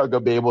David Lee aren't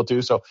going to be able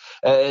to. So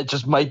it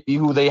just might be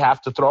who they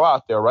have to throw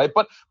out there, right?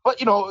 But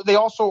they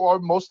also are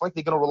most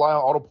likely going to rely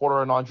on Otto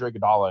Porter and Andre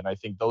Iguodala, and I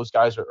think those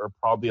guys are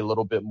probably a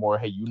little bit more.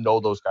 Hey,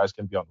 those guys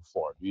can be on the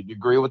floor. Do you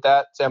agree with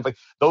that, Sam? Like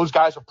those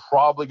guys are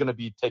probably going to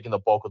be taking the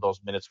bulk of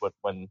those minutes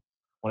when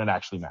it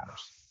actually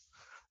matters.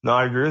 No,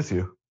 I agree with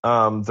you.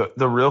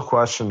 The real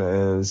question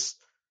is,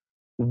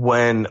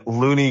 when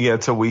Looney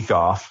gets a week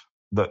off,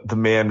 the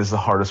man is the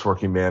hardest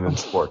working man in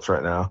sports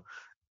right now.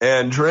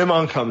 And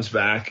Draymond comes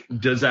back.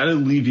 Does that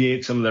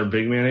alleviate some of their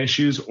big man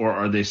issues, or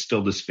are they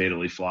still this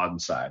fatally flawed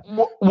inside?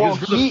 Well,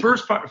 for the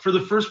first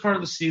part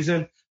of the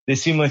season, they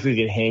seem like they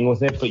could hang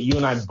with it. But you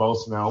and I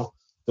both know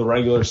the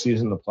regular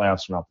season, the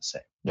playoffs are not the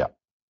same. Yeah.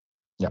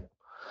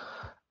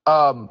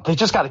 They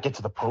just got to get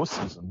to the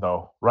postseason,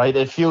 though, right?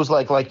 It feels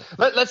like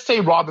let's say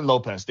Robin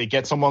Lopez. They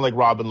get someone like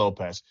Robin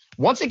Lopez.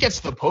 Once it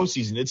gets to the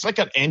postseason, it's like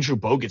an Andrew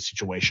Bogut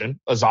situation,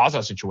 a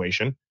Zaza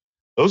situation.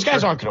 Those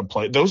guys aren't going to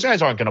play. Those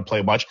guys aren't going to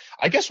play much.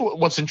 I guess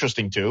what's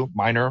interesting too,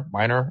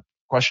 minor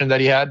question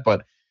that he had,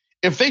 but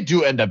if they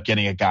do end up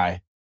getting a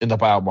guy in the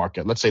buyout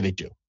market, let's say they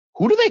do,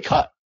 who do they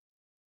cut?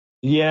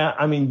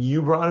 Yeah,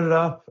 you brought it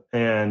up,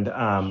 and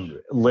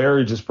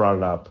Larry just brought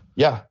it up.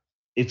 Yeah,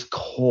 it's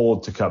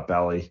cold to cut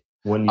Belly.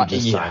 When you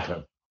just signed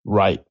him.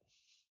 Right.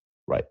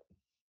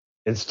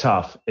 It's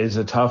tough. It's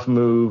a tough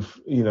move,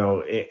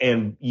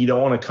 and you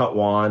don't want to cut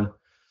Juan.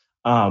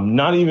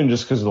 Not even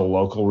just because of the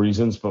local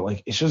reasons,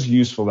 but it's just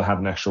useful to have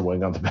an extra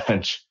wing on the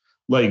bench.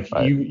 Right.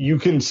 You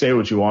can say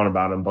what you want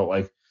about him, but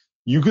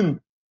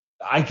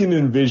I can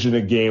envision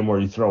a game where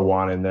you throw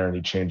Juan in there and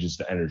he changes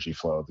the energy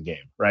flow of the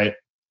game, right?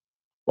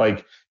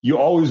 You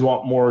always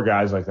want more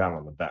guys like that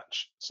on the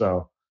bench.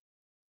 So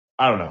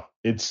I don't know.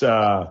 It's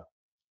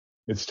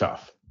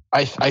tough.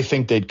 I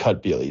think they'd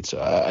cut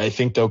Bjelica. I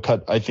think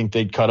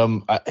they'd cut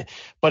him.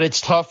 But it's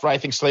tough, right? I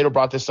think Slater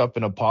brought this up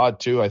in a pod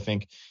too. I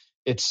think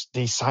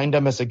they signed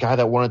him as a guy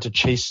that wanted to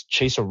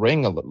chase a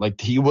ring.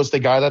 Like he was the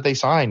guy that they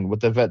signed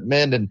with the vet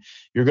min, and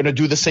you're going to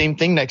do the same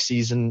thing next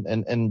season.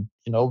 And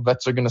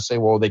vets are going to say,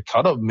 well, they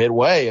cut him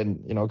midway,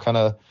 and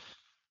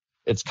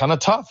it's kind of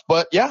tough.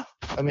 But yeah,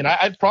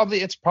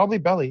 it's probably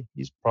Belly.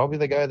 He's probably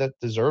the guy that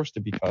deserves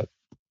to be cut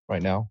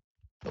right now.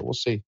 But we'll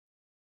see.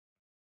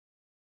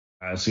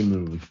 I see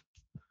move.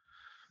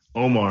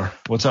 Omar,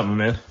 what's up, my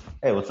man?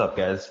 Hey, what's up,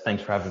 guys?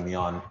 Thanks for having me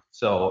on.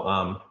 So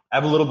I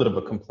have a little bit of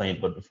a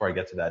complaint, but before I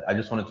get to that, I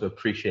just wanted to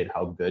appreciate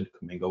how good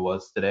Kuminga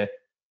was today.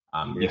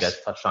 You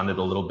guys touched on it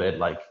a little bit.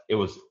 It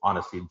was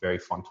honestly very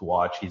fun to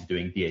watch. He's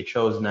doing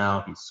DHOs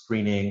now. He's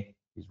screening.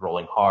 He's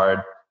rolling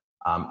hard.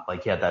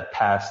 He had that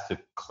pass to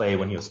Clay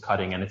when he was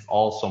cutting, and it's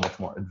all so much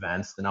more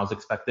advanced than I was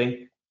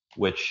expecting.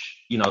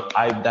 Which,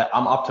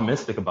 I'm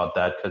optimistic about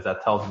that because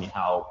that tells me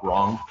how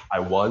wrong I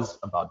was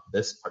about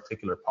this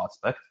particular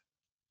prospect.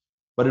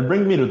 But it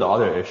brings me to the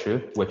other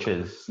issue, which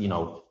is,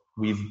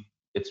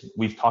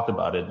 we've talked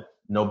about it.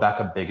 No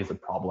backup big is a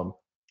problem.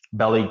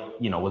 Belly,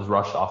 was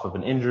rushed off of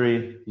an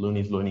injury.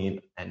 Looney's Looney,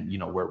 and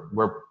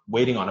we're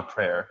waiting on a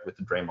prayer with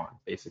Draymond,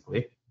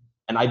 basically.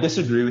 And I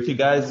disagree with you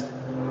guys.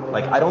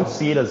 I don't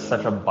see it as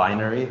such a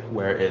binary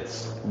where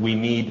it's we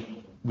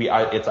need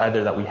it's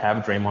either that we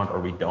have Draymond or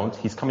we don't.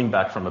 He's coming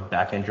back from a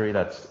back injury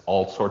that's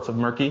all sorts of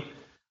murky.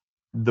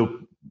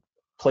 The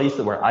place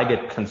where I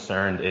get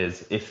concerned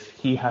is if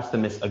he has to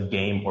miss a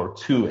game or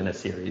two in a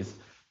series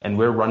and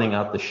we're running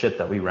out the shit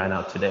that we ran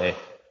out today,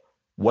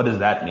 what does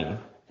that mean?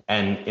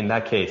 And in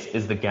that case,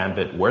 is the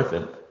gambit worth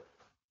it?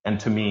 And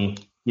to me,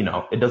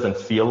 it doesn't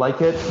feel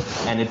like it.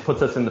 And it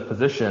puts us in the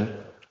position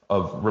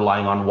of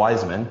relying on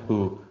Wiseman,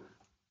 who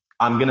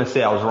I'm going to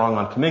say I was wrong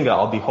on Kuminga.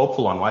 I'll be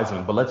hopeful on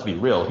Wiseman, but let's be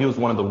real. He was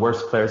one of the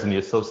worst players in the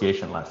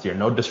association last year.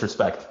 No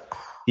disrespect.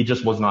 He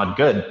just was not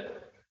good.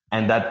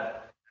 And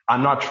that,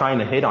 I'm not trying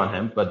to hate on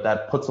him, but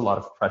that puts a lot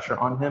of pressure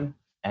on him.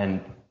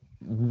 And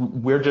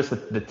we're just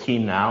the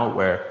team now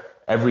where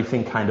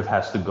everything kind of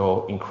has to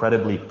go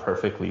incredibly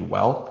perfectly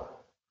well.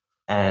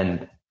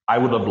 And I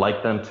would have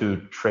liked them to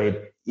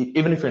trade,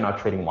 even if you're not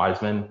trading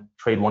Wiseman,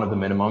 trade one of the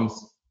minimums.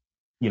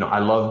 I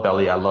love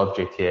Belly, I love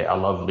JTA, I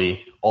love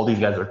Lee. All these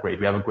guys are great.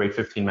 We have a great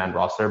 15-man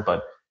roster,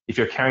 but if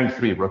you're carrying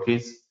 3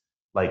 rookies,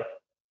 like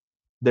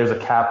there's a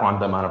cap on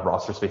the amount of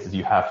roster spaces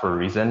you have for a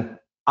reason.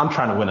 I'm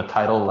trying to win a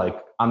title. Like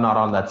I'm not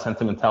on that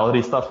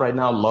sentimentality stuff right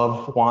now.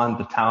 Love Juan,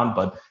 the town,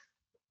 but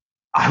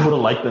I would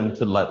have liked them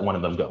to let one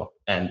of them go.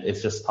 And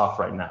it's just tough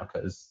right now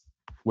because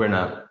we're in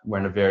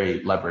a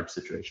very leveraged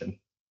situation.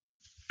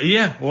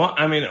 Yeah, well,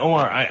 I mean,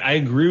 Omar, I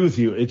agree with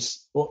you.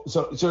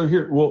 So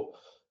here, we'll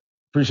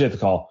appreciate the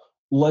call.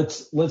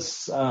 Let's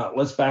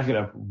back it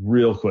up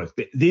real quick.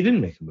 They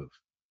didn't make a move.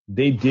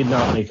 They did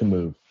not make a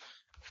move.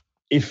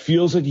 It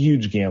feels like a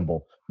huge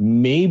gamble.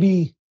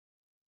 Maybe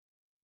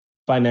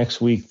by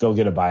next week they'll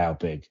get a buyout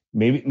big.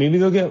 Maybe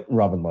they'll get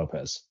Robin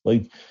Lopez.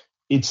 Like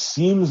it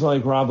seems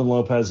like Robin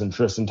Lopez and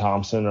Tristan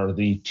Thompson are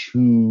the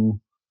 2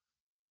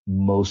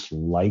 most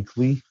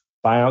likely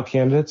buyout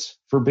candidates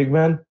for big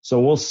men. So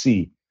we'll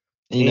see.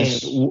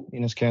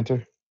 Enes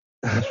Kanter.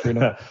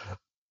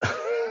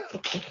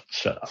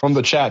 Shut up. From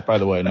the chat, by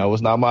the way. No, it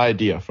was not my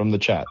idea. From the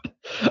chat.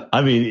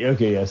 I mean,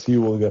 okay, yes, he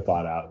will get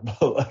bought out,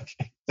 but like,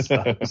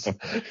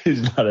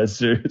 he's not a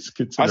serious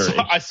consideration.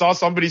 I saw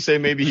somebody say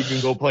maybe he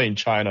can go play in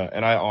China,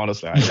 and I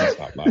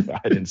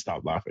didn't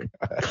stop laughing.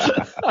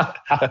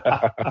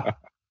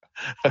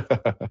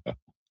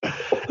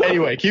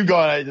 Anyway, keep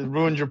going. I just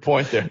ruined your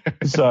point there.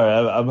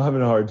 Sorry, I'm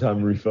having a hard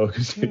time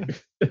refocusing.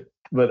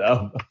 But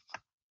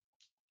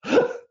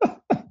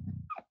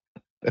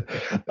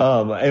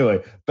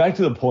anyway, back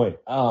to the point.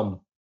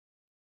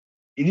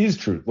 It is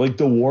true. Like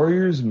the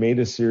Warriors made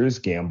a serious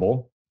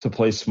gamble to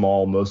play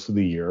small most of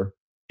the year.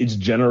 It's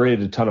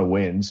generated a ton of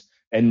wins,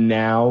 and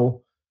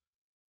now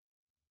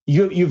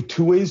you have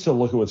 2 ways to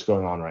look at what's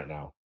going on right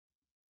now.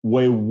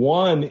 Way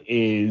one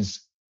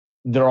is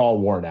they're all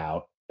worn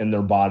out and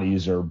their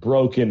bodies are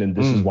broken, and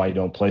this is why you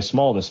don't play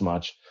small this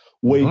much.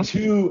 Way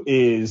 2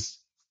 is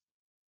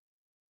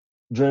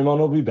Draymond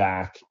will be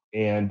back,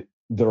 and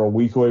they're a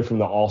week away from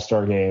the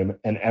All-Star game,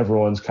 and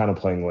everyone's kind of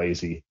playing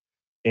lazy.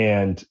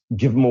 And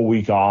give them a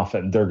week off,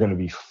 and they're going to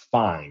be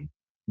fine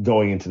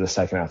going into the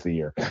second half of the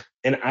year.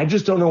 And I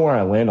just don't know where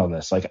I land on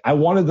this. Like, I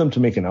wanted them to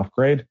make an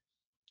upgrade,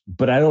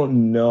 but I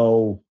don't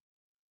know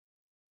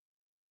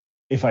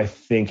if I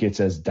think it's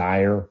as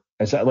dire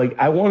as that. Like,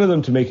 I wanted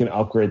them to make an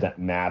upgrade that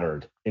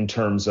mattered in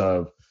terms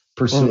of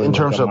pursuing. In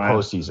terms of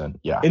postseason,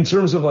 yeah. In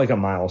terms of like a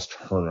Miles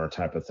Turner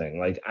type of thing.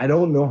 Like, I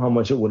don't know how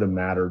much it would have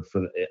mattered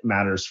it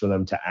matters for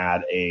them to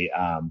add a,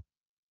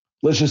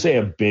 let's just say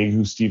a big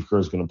who Steve Kerr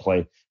is going to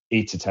play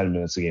 8 to 10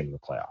 minutes a game in the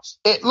playoffs.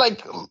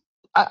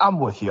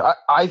 I'm with you.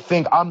 I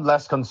think I'm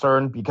less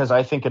concerned because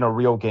I think in a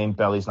real game,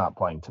 Belly's not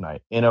playing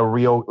tonight. In a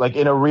real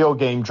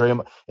game,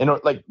 Draymond,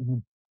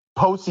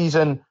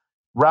 postseason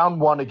round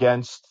 1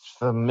 against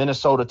the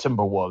Minnesota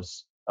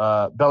Timberwolves,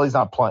 Belly's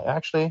not playing.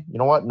 Actually, you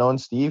know what? Knowing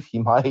Steve, he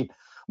might.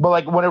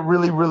 But when it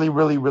really, really,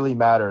 really, really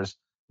matters,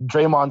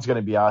 Draymond's going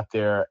to be out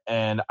there.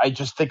 And I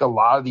just think a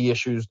lot of these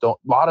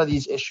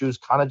issues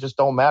kind of just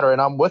don't matter.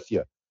 And I'm with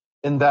you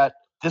in that.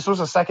 This was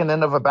the second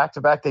end of a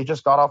back-to-back. They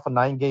just got off a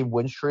 9-game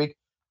win streak.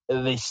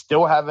 They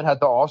still haven't had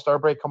the All-Star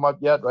break come up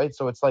yet, right?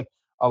 So it's like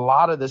a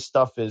lot of this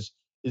stuff is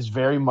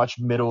very much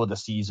middle of the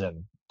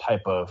season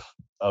type of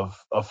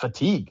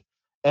fatigue.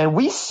 And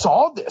we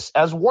saw this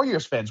as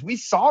Warriors fans. We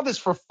saw this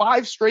for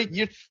 4 straight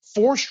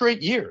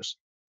years.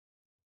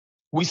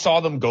 We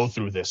saw them go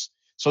through this.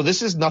 So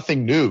this is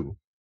nothing new.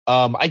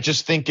 I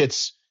just think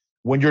it's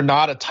when you're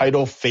not a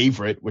title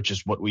favorite, which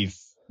is what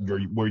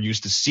we're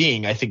used to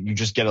seeing, I think you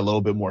just get a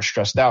little bit more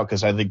stressed out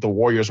because I think the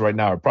Warriors right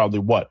now are probably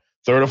 3rd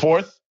or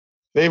 4th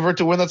favorite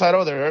to win the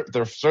title.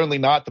 They're certainly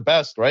not the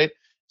best, right?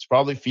 It's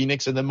probably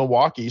Phoenix and then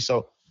Milwaukee.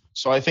 So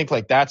I think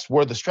that's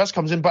where the stress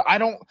comes in. But I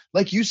don't,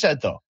 like you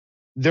said though,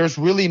 there's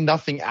really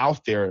nothing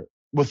out there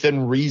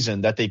within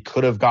reason that they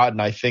could have gotten.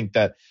 I think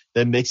that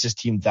makes this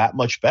team that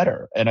much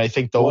better. And I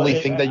think the only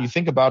thing that you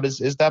think about is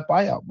that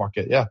buyout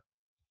market. Yeah.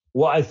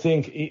 Well, I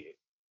think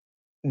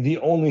the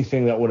only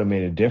thing that would have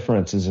made a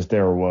difference is if they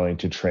were willing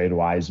to trade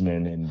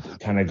Wiseman and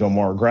kind of go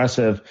more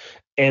aggressive.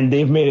 And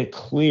they've made it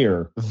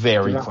clear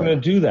they're not going to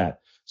do that.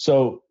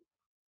 So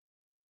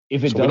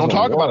if it doesn't, we don't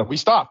talk about it. We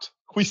stopped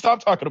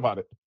talking about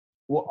it.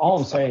 Well, all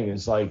I'm saying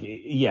is like,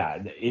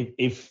 yeah,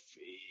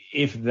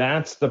 if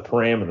that's the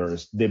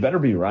parameters, they better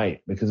be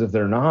right, because if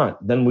they're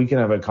not, then we can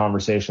have a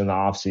conversation in the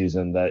off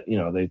season that, you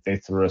know, they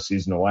threw a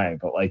season away.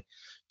 But like,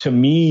 to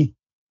me,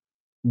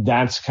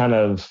 that's kind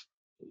of,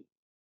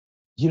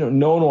 you know,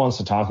 no one wants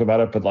to talk about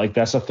it, but like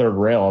that's a third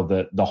rail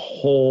of the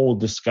whole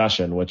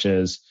discussion, which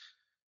is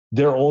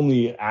their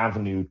only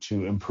avenue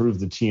to improve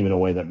the team in a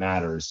way that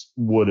matters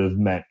would have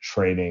meant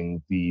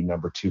trading the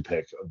number 2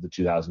 pick of the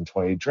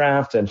 2020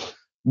 draft. And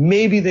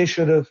maybe they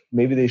should have,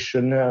 maybe they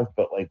shouldn't have,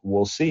 but like,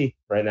 we'll see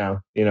right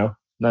now, you know,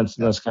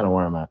 that's kind of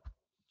where I'm at.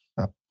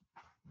 Yeah.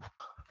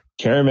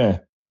 Carrie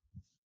Mae.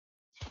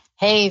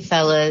 Hey,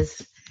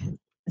 fellas.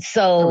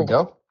 So, There we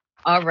go.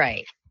 All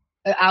right.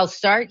 I'll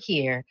start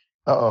here.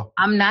 Uh-oh.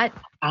 I'm not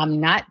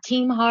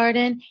Team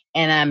Harden,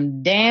 and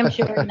I'm damn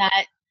sure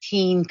not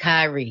Team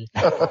Kyrie. He's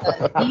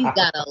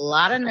got a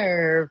lot of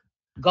nerve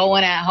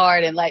going at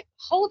Harden. Like,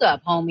 hold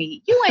up,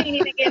 homie. You ain't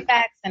even get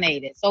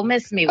vaccinated. So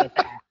miss me with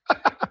that.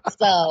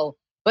 So,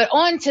 but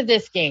on to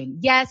this game.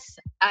 Yes,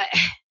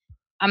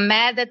 I'm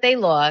mad that they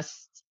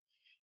lost.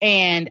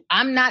 And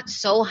I'm not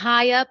so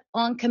high up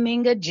on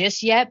Kuminga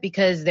just yet,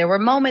 because there were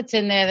moments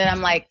in there that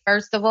I'm like,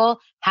 first of all,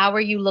 how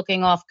are you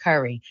looking off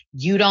Curry?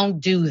 You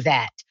don't do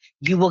that.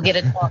 You will get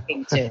a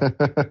talking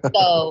to.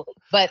 So,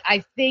 but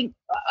I think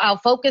I'll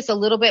focus a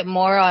little bit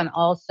more on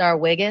All-Star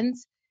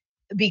Wiggins,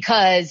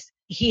 because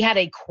he had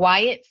a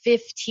quiet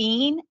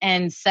 15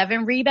 and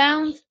 7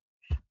 rebounds.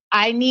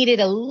 I needed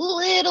a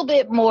little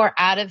bit more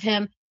out of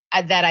him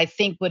that I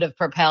think would have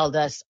propelled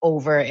us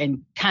over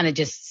and kind of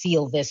just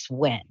seal this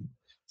win.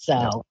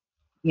 So,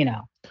 you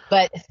know,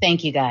 but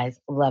thank you guys.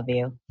 Love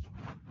you.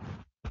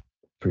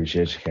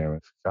 Appreciate you,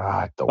 Cameron.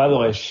 God, by the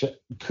way,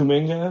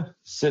 Kuminga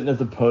sitting at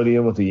the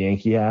podium with a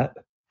Yankee hat.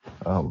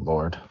 Oh,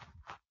 Lord.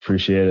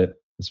 Appreciate it.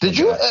 Did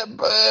you,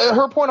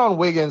 her point on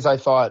Wiggins, I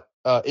thought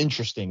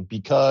interesting,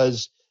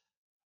 because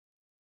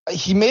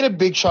he made a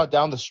big shot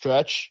down the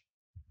stretch.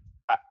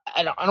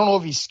 I don't know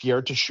if he's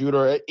scared to shoot,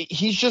 or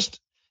he's just,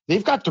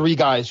 they've got 3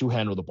 guys who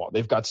handle the ball.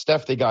 They've got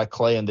Steph, they got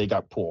Clay, and they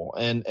got Poole.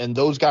 And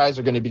those guys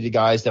are going to be the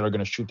guys that are going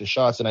to shoot the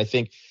shots. And I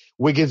think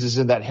Wiggins is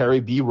in that Harry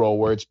B role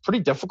where it's pretty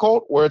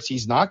difficult, where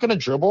he's not going to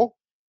dribble.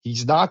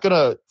 He's not going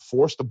to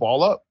force the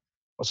ball up.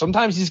 But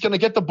sometimes he's going to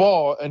get the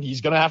ball and he's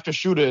going to have to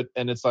shoot it.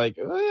 And it's like,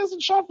 he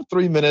hasn't shot for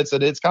 3 minutes,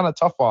 and it's kind of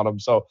tough on him.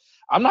 So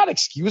I'm not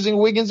excusing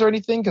Wiggins or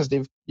anything, because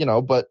they've, you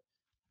know, but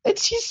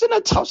he's in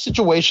a tough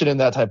situation in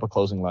that type of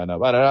closing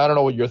lineup. I don't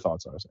know what your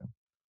thoughts are, Sam.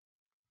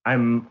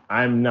 I'm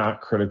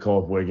not critical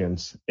of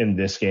Wiggins in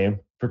this game,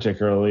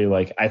 particularly.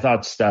 Like, I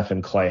thought Steph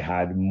and Clay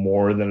had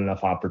more than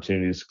enough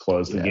opportunities to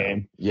close the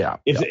game. Yeah.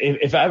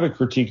 If I have a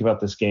critique about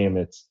this game,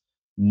 it's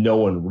no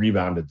one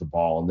rebounded the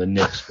ball, and the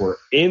Knicks were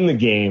in the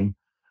game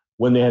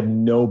when they had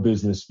no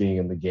business being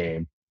in the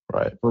game,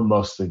 right, for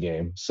most of the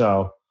game.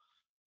 So,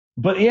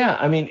 but yeah,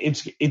 I mean,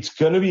 it's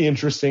going to be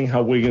interesting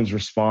how Wiggins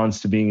responds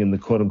to being in the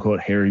quote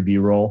unquote Harry B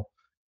role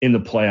in the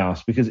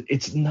playoffs, because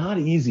it's not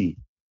easy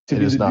to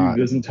be the dude who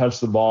doesn't touch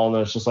the ball, and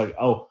then it's just like,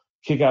 oh,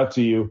 kick out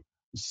to you,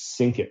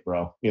 sink it,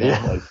 bro. You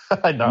know,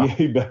 like, I know.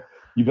 You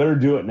better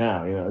do it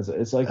now. You know,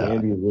 it's like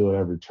Andy Lou in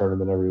every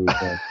tournament every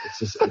weekend. It's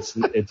just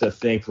it's a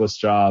thankless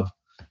job.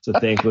 It's a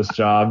thankless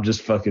job,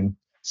 just fucking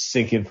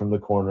sinking from the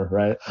corner,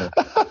 right?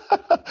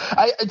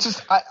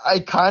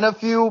 I kind of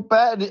feel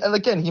bad. And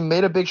again, he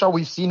made a big shot.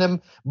 We've seen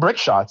him brick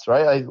shots,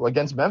 right?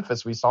 Against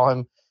Memphis, we saw him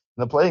in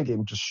the playing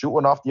game just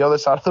shooting off the other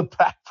side of the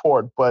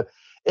backboard. But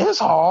it is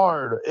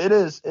hard. It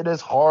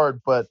is hard.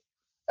 But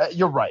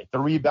you're right. The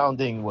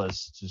rebounding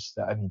was just,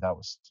 I mean, that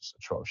was just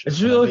atrocious.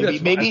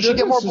 Maybe he should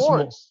get more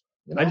boards.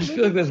 You know, I just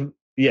feel like that's,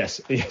 yes,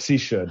 he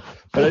should.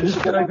 But I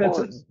just feel like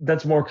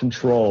that's more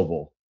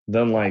controllable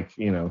than, like,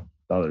 you know,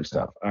 the other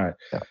stuff. All right.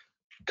 Yeah.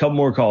 Couple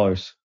more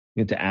callers.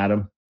 Get to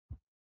Adam.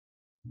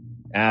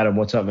 Adam,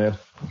 what's up, man?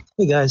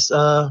 Hey, guys.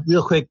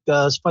 Real quick,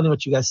 it's funny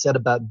what you guys said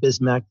about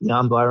Bismack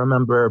Biyombo. I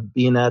remember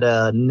being at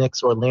a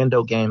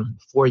Knicks-Orlando game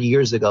 4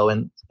 years ago,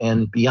 and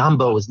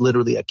Biyombo was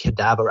literally a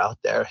cadaver out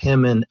there.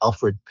 Him and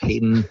Elfrid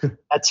Payton.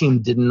 That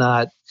team did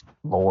not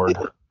 – Lord.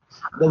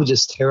 They were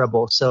just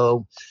terrible.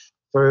 So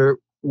for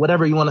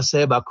whatever you want to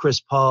say about Chris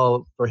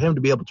Paul, for him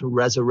to be able to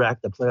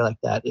resurrect a player like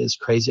that is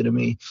crazy to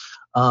me.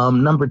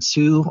 Number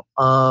 2,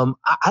 I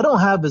don't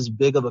have as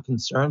big of a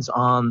concerns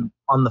on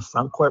the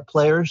front court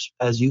players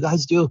as you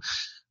guys do.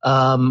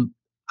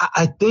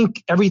 I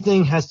think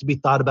everything has to be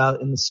thought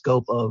about in the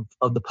scope of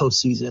the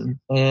postseason.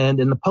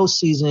 And in the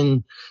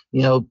postseason,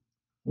 you know,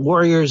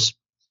 Warriors,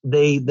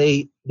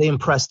 they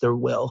impress their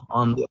will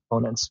on the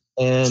opponents.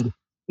 And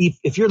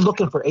if you're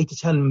looking for 8 to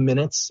 10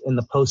 minutes in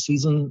the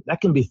postseason,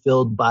 that can be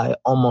filled by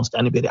almost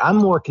anybody. I'm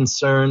more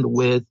concerned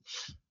with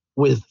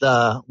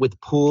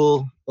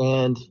Poole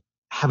and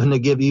having to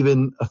give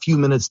even a few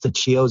minutes to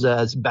Chiozza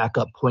as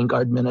backup point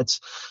guard minutes.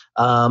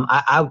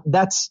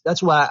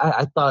 That's why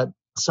I thought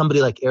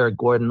somebody like Eric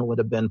Gordon would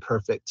have been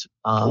perfect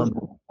for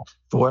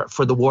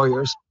the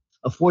Warriors.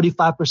 A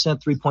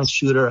 45% 3-point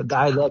shooter, a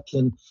guy that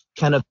can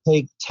kind of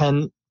take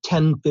 10,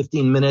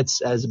 15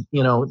 minutes as,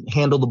 you know,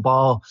 handle the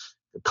ball,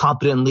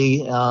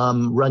 competently,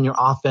 run your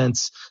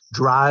offense,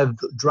 drive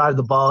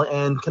the ball,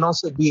 and can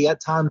also be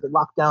at times a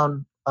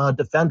lockdown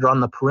defender on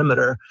the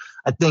perimeter.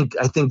 I think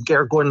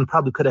Garrett Gordon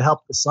probably could have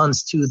helped the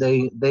Suns too.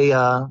 They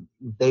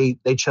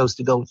chose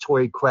to go with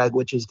Torrey Craig,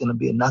 which is going to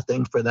be a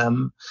nothing for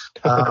them.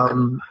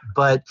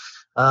 But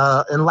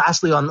and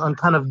lastly, on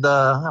kind of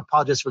I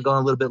apologize for going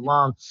a little bit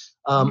long.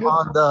 On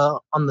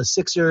the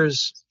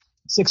Sixers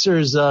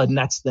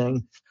Nets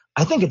thing,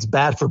 I think it's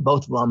bad for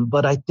both of them,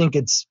 but I think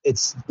it's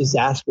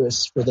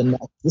disastrous for the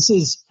Nets. This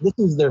is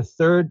their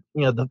third,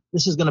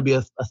 this is going to be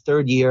a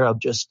third year of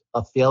just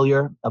a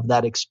failure of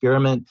that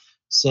experiment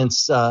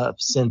since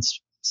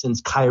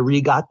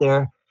Kyrie got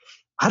there.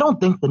 I don't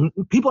think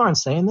people aren't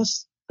saying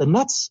this. The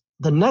Nets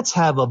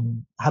have a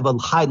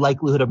high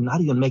likelihood of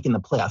not even making the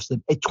playoffs. They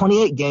have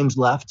 28 games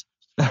left.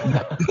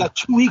 You got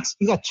 2 weeks.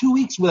 You got 2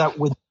 weeks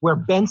where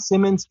Ben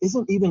Simmons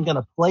isn't even going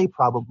to play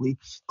probably.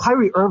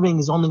 Kyrie Irving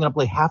is only going to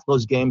play half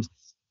those games.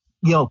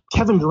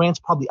 Kevin Durant's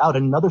probably out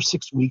another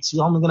 6 weeks. He's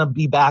only going to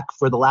be back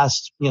for the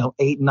last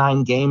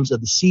 8-9 games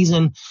of the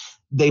season.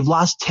 They've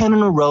lost 10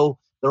 in a row.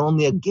 They're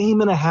only a game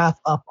and a half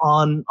up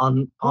on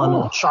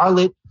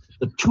Charlotte.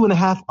 They're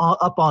 2.5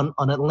 up on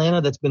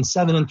Atlanta. That's been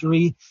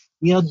 7-3.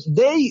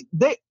 They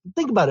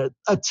think about it.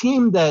 A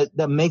team that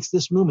makes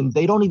this move and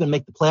they don't even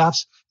make the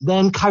playoffs,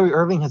 then Kyrie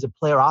Irving has a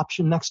player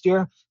option next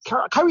year.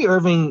 Kyrie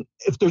Irving,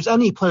 if there's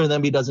any player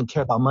that NBA doesn't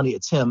care about money,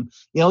 it's him.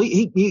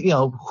 He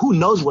who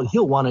knows what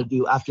he'll want to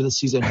do after the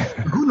season?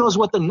 Who knows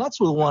what the Nets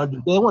will want to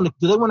do?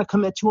 Do they want to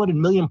commit $200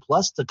 million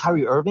plus to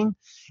Kyrie Irving?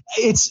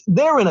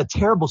 They're in a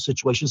terrible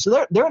situation.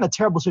 So they're in a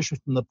terrible situation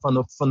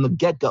from the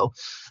get go.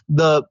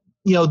 The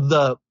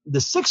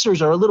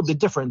Sixers are a little bit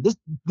different.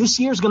 This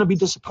year is going to be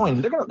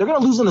disappointing. They're going to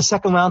lose in the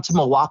second round to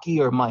Milwaukee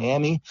or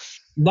Miami.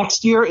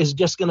 Next year is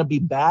just going to be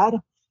bad,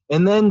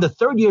 and then the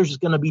third year is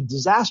going to be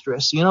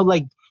disastrous. You're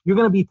going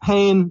to be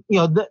paying.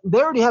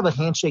 They already have a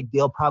handshake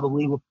deal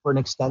probably for an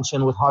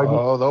extension with Harden.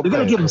 They're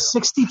going to give him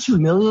 $62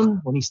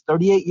 million when he's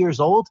 38 years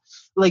old.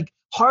 Like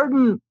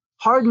Harden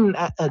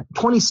at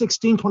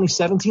 2016,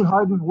 2017,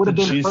 Harden would have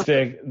been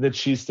the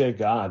cheesesteak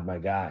god, my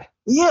guy.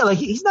 Yeah, like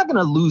he's not going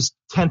to lose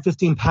 10,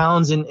 15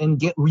 pounds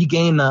and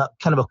regain a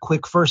kind of a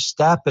quick first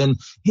step. And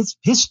his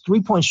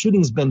 3-point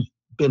shooting has been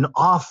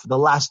off the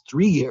last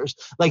 3 years.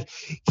 Like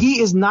he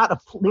is not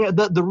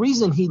the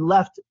reason he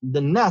left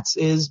the Nets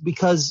is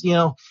because,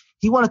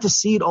 he wanted to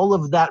cede all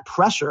of that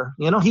pressure.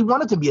 He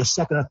wanted to be a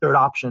second or third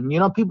option.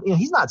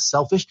 He's not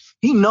selfish.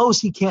 He knows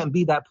he can't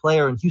be that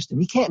player in Houston.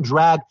 He can't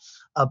drag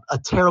a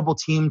terrible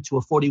team to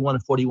a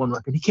 41-41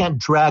 record. He can't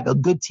drag a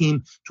good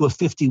team to a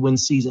 50-win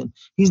season.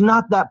 He's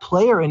not that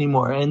player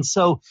anymore. And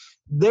so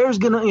there's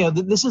going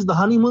to, this is the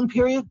honeymoon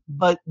period,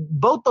 but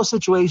both those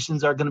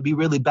situations are going to be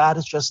really bad.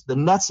 It's just the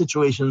Nets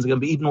situation is going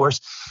to be even worse.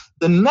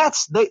 The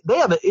Nets, they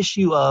have an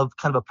issue of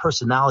kind of a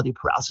personality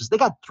paralysis. They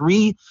got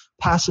 3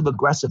 passive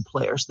aggressive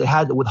players. They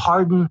had with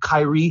Harden,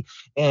 Kyrie,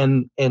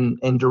 and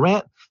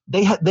Durant.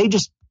 They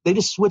just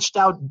switched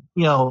out,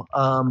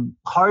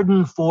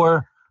 Harden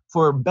for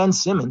Ben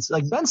Simmons.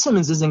 Like Ben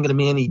Simmons isn't going to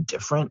be any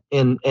different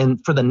in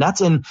for the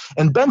Nets. And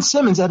Ben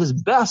Simmons at his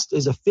best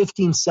is a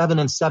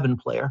 15-7-7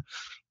 player.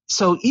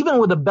 So even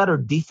with a better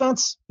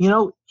defense,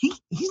 he's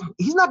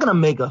not going to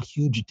make a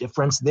huge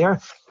difference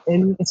there.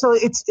 And so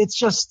it's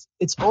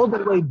all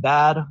the way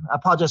bad. I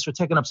apologize for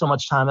taking up so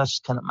much time. That's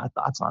just kind of my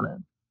thoughts on it.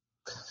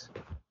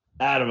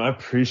 Adam, I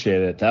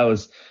appreciate it. That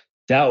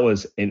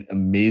was an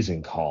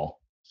amazing call.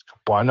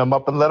 Wind them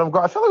up and let them go.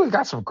 I feel like we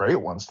got some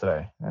great ones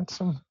today. That's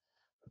some.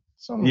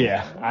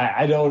 Yeah,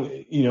 I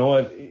don't. You know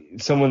what?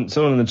 Someone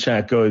in the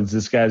chat goes,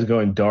 "This guy's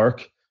going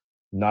dark."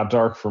 Not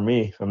dark for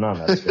me. I'm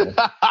not that scared.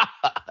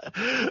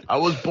 I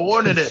was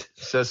born in it,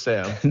 says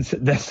Sam.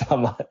 That's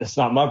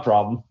not my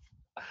problem.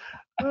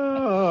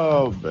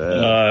 Oh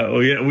man.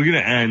 We're gonna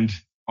end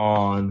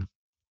on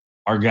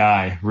our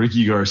guy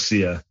Ricky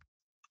Garcia.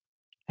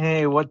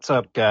 Hey, what's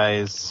up,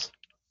 guys?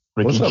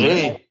 Ricky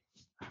G.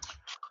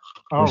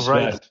 All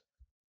right.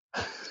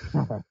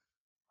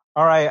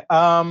 All right.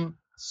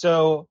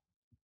 So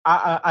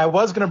I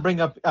was gonna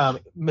bring up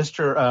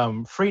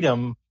Mr.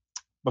 Freedom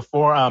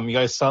before you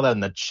guys saw that in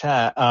the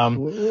chat.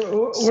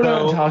 We're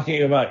not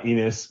talking about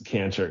Enes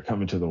Kanter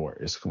coming to the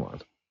Warriors. Come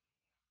on.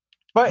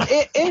 But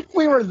if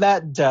we were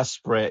that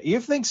desperate, you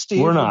think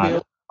Steve would be able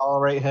to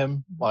tolerate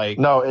him? Like,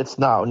 no, it's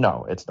not.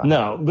 No, it's not.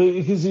 No,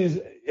 because he's.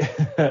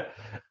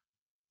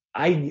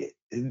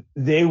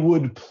 They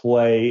would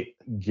play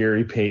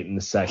Gary Payton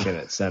II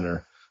at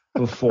center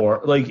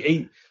before,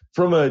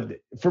 from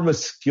a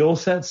skill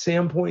set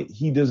standpoint,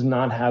 he does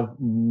not have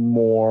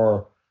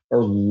more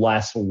or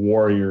less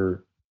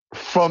Warrior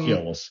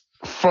skills.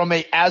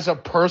 As a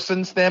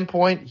person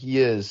standpoint, he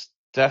is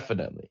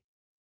definitely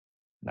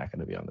not going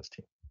to be on this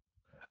team.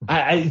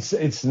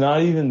 It's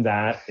not even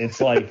that.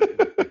 It's like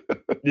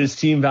this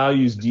team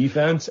values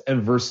defense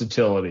and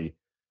versatility.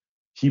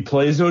 He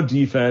plays no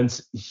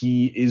defense.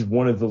 He is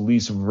one of the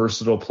least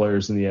versatile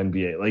players in the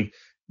NBA. Like,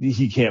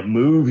 he can't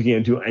move. He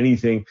can't do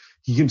anything.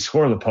 He can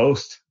score in the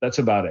post. That's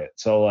about it.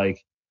 So,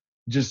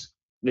 just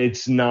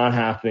It's not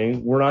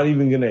happening. We're not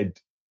even going to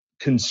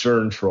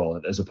concern troll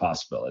it as a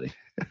possibility.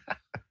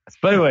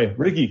 But anyway,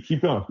 Ricky,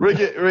 keep going.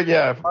 Ricky,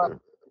 yeah.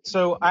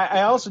 So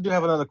I also do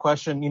have another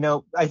question.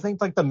 I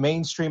think like the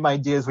mainstream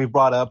ideas we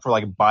brought up for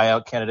like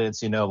buyout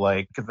candidates,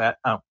 like that.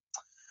 I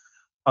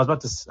was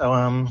about to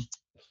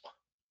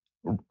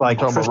like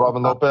talking about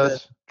Robin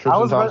Lopez,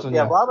 Tristan Thompson.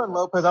 Robin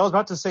Lopez. I was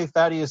about to say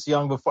Thaddeus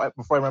Young before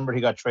I remembered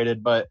he got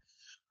traded. But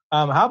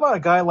how about a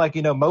guy like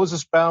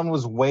Moses Brown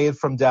was waived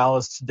from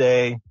Dallas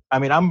today? I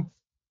mean, I'm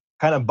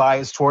kind of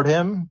biased toward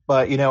him,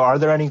 but are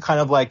there any kind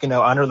of like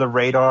under the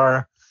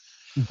radar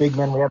big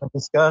men we haven't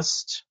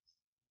discussed?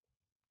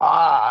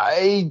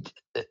 To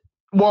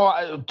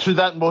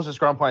that Moses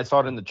Brown point, I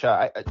saw it in the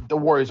chat. The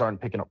Warriors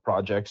aren't picking up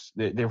projects.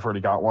 They've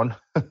already got one.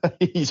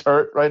 He's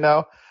hurt right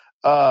now.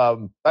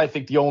 I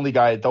think the only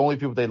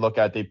people they look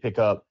at, they pick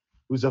up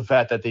who's a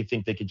vet that they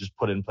think they could just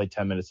put in and play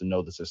 10 minutes and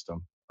know the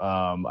system.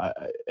 And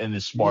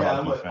is smart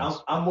on defense.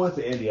 I'm with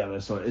Andy on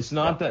this one. It's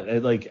not that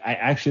I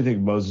actually think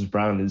Moses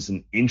Brown is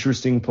an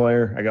interesting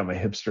player. I got my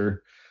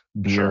hipster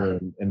beer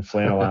and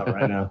flannel out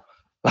right now.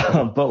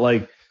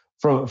 But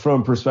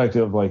from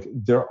perspective,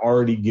 they're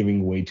already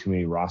giving way too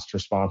many roster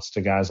spots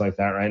to guys like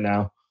that right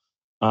now.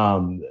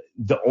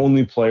 The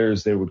only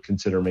players they would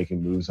consider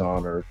making moves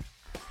on are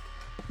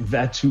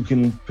vets who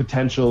can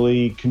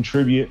potentially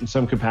contribute in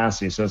some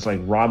capacity. So it's like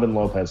Robin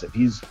Lopez. If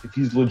he's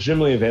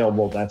legitimately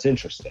available, that's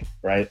interesting,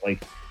 right?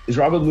 Is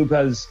Robin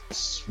Lopez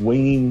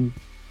swinging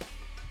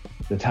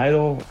the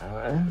title?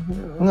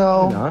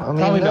 No,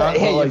 probably not.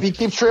 Hey, if he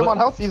keeps Draymond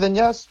healthy, then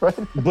yes, right?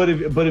 But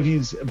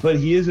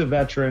he is a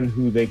veteran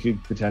who they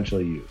could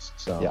potentially use.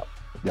 So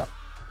yeah.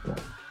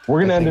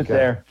 We're gonna end it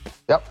there.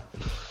 Yep.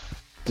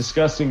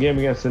 Disgusting game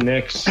against the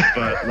Knicks,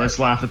 but let's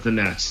laugh at the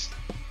Nets.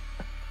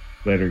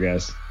 Later,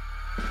 guys.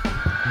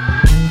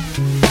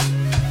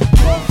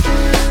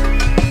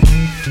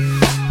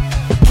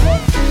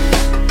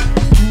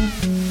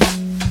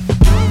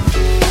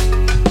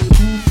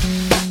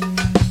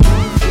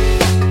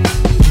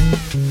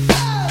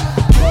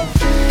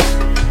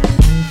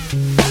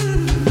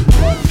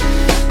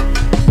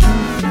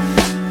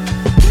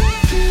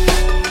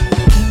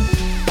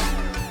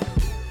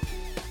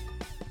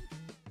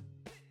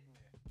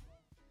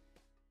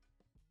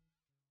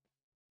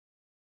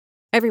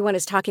 Everyone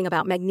is talking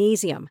about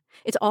magnesium.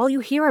 It's all you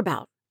hear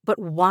about. But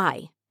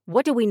why?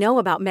 What do we know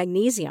about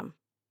magnesium?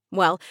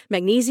 Well,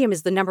 magnesium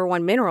is the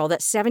 #1 mineral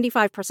that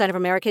 75% of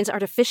Americans are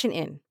deficient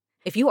in.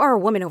 If you are a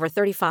woman over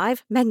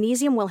 35,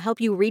 magnesium will help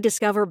you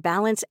rediscover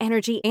balance,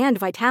 energy, and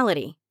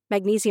vitality.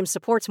 Magnesium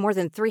supports more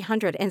than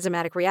 300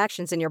 enzymatic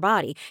reactions in your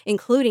body,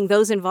 including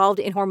those involved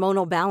in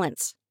hormonal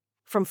balance.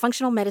 From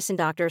functional medicine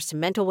doctors to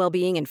mental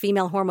well-being and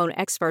female hormone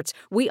experts,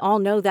 we all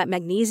know that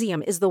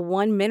magnesium is the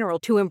one mineral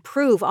to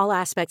improve all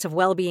aspects of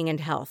well-being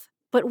and health.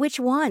 But which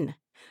one?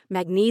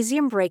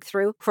 Magnesium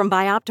Breakthrough from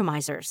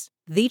Bioptimizers,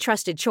 the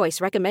trusted choice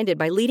recommended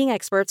by leading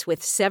experts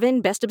with 7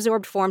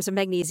 best-absorbed forms of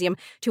magnesium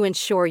to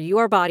ensure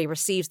your body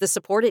receives the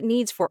support it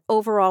needs for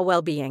overall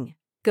well-being.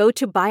 Go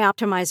to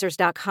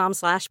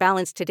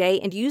bioptimizers.com/balance today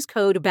and use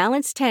code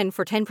BALANCE10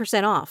 for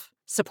 10% off.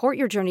 Support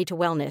your journey to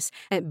wellness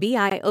at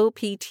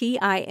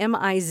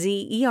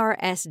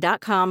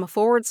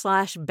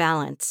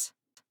bioptimizers.com/balance.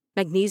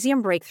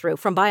 Magnesium Breakthrough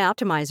from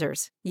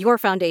Bioptimizers, your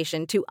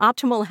foundation to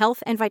optimal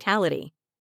health and vitality.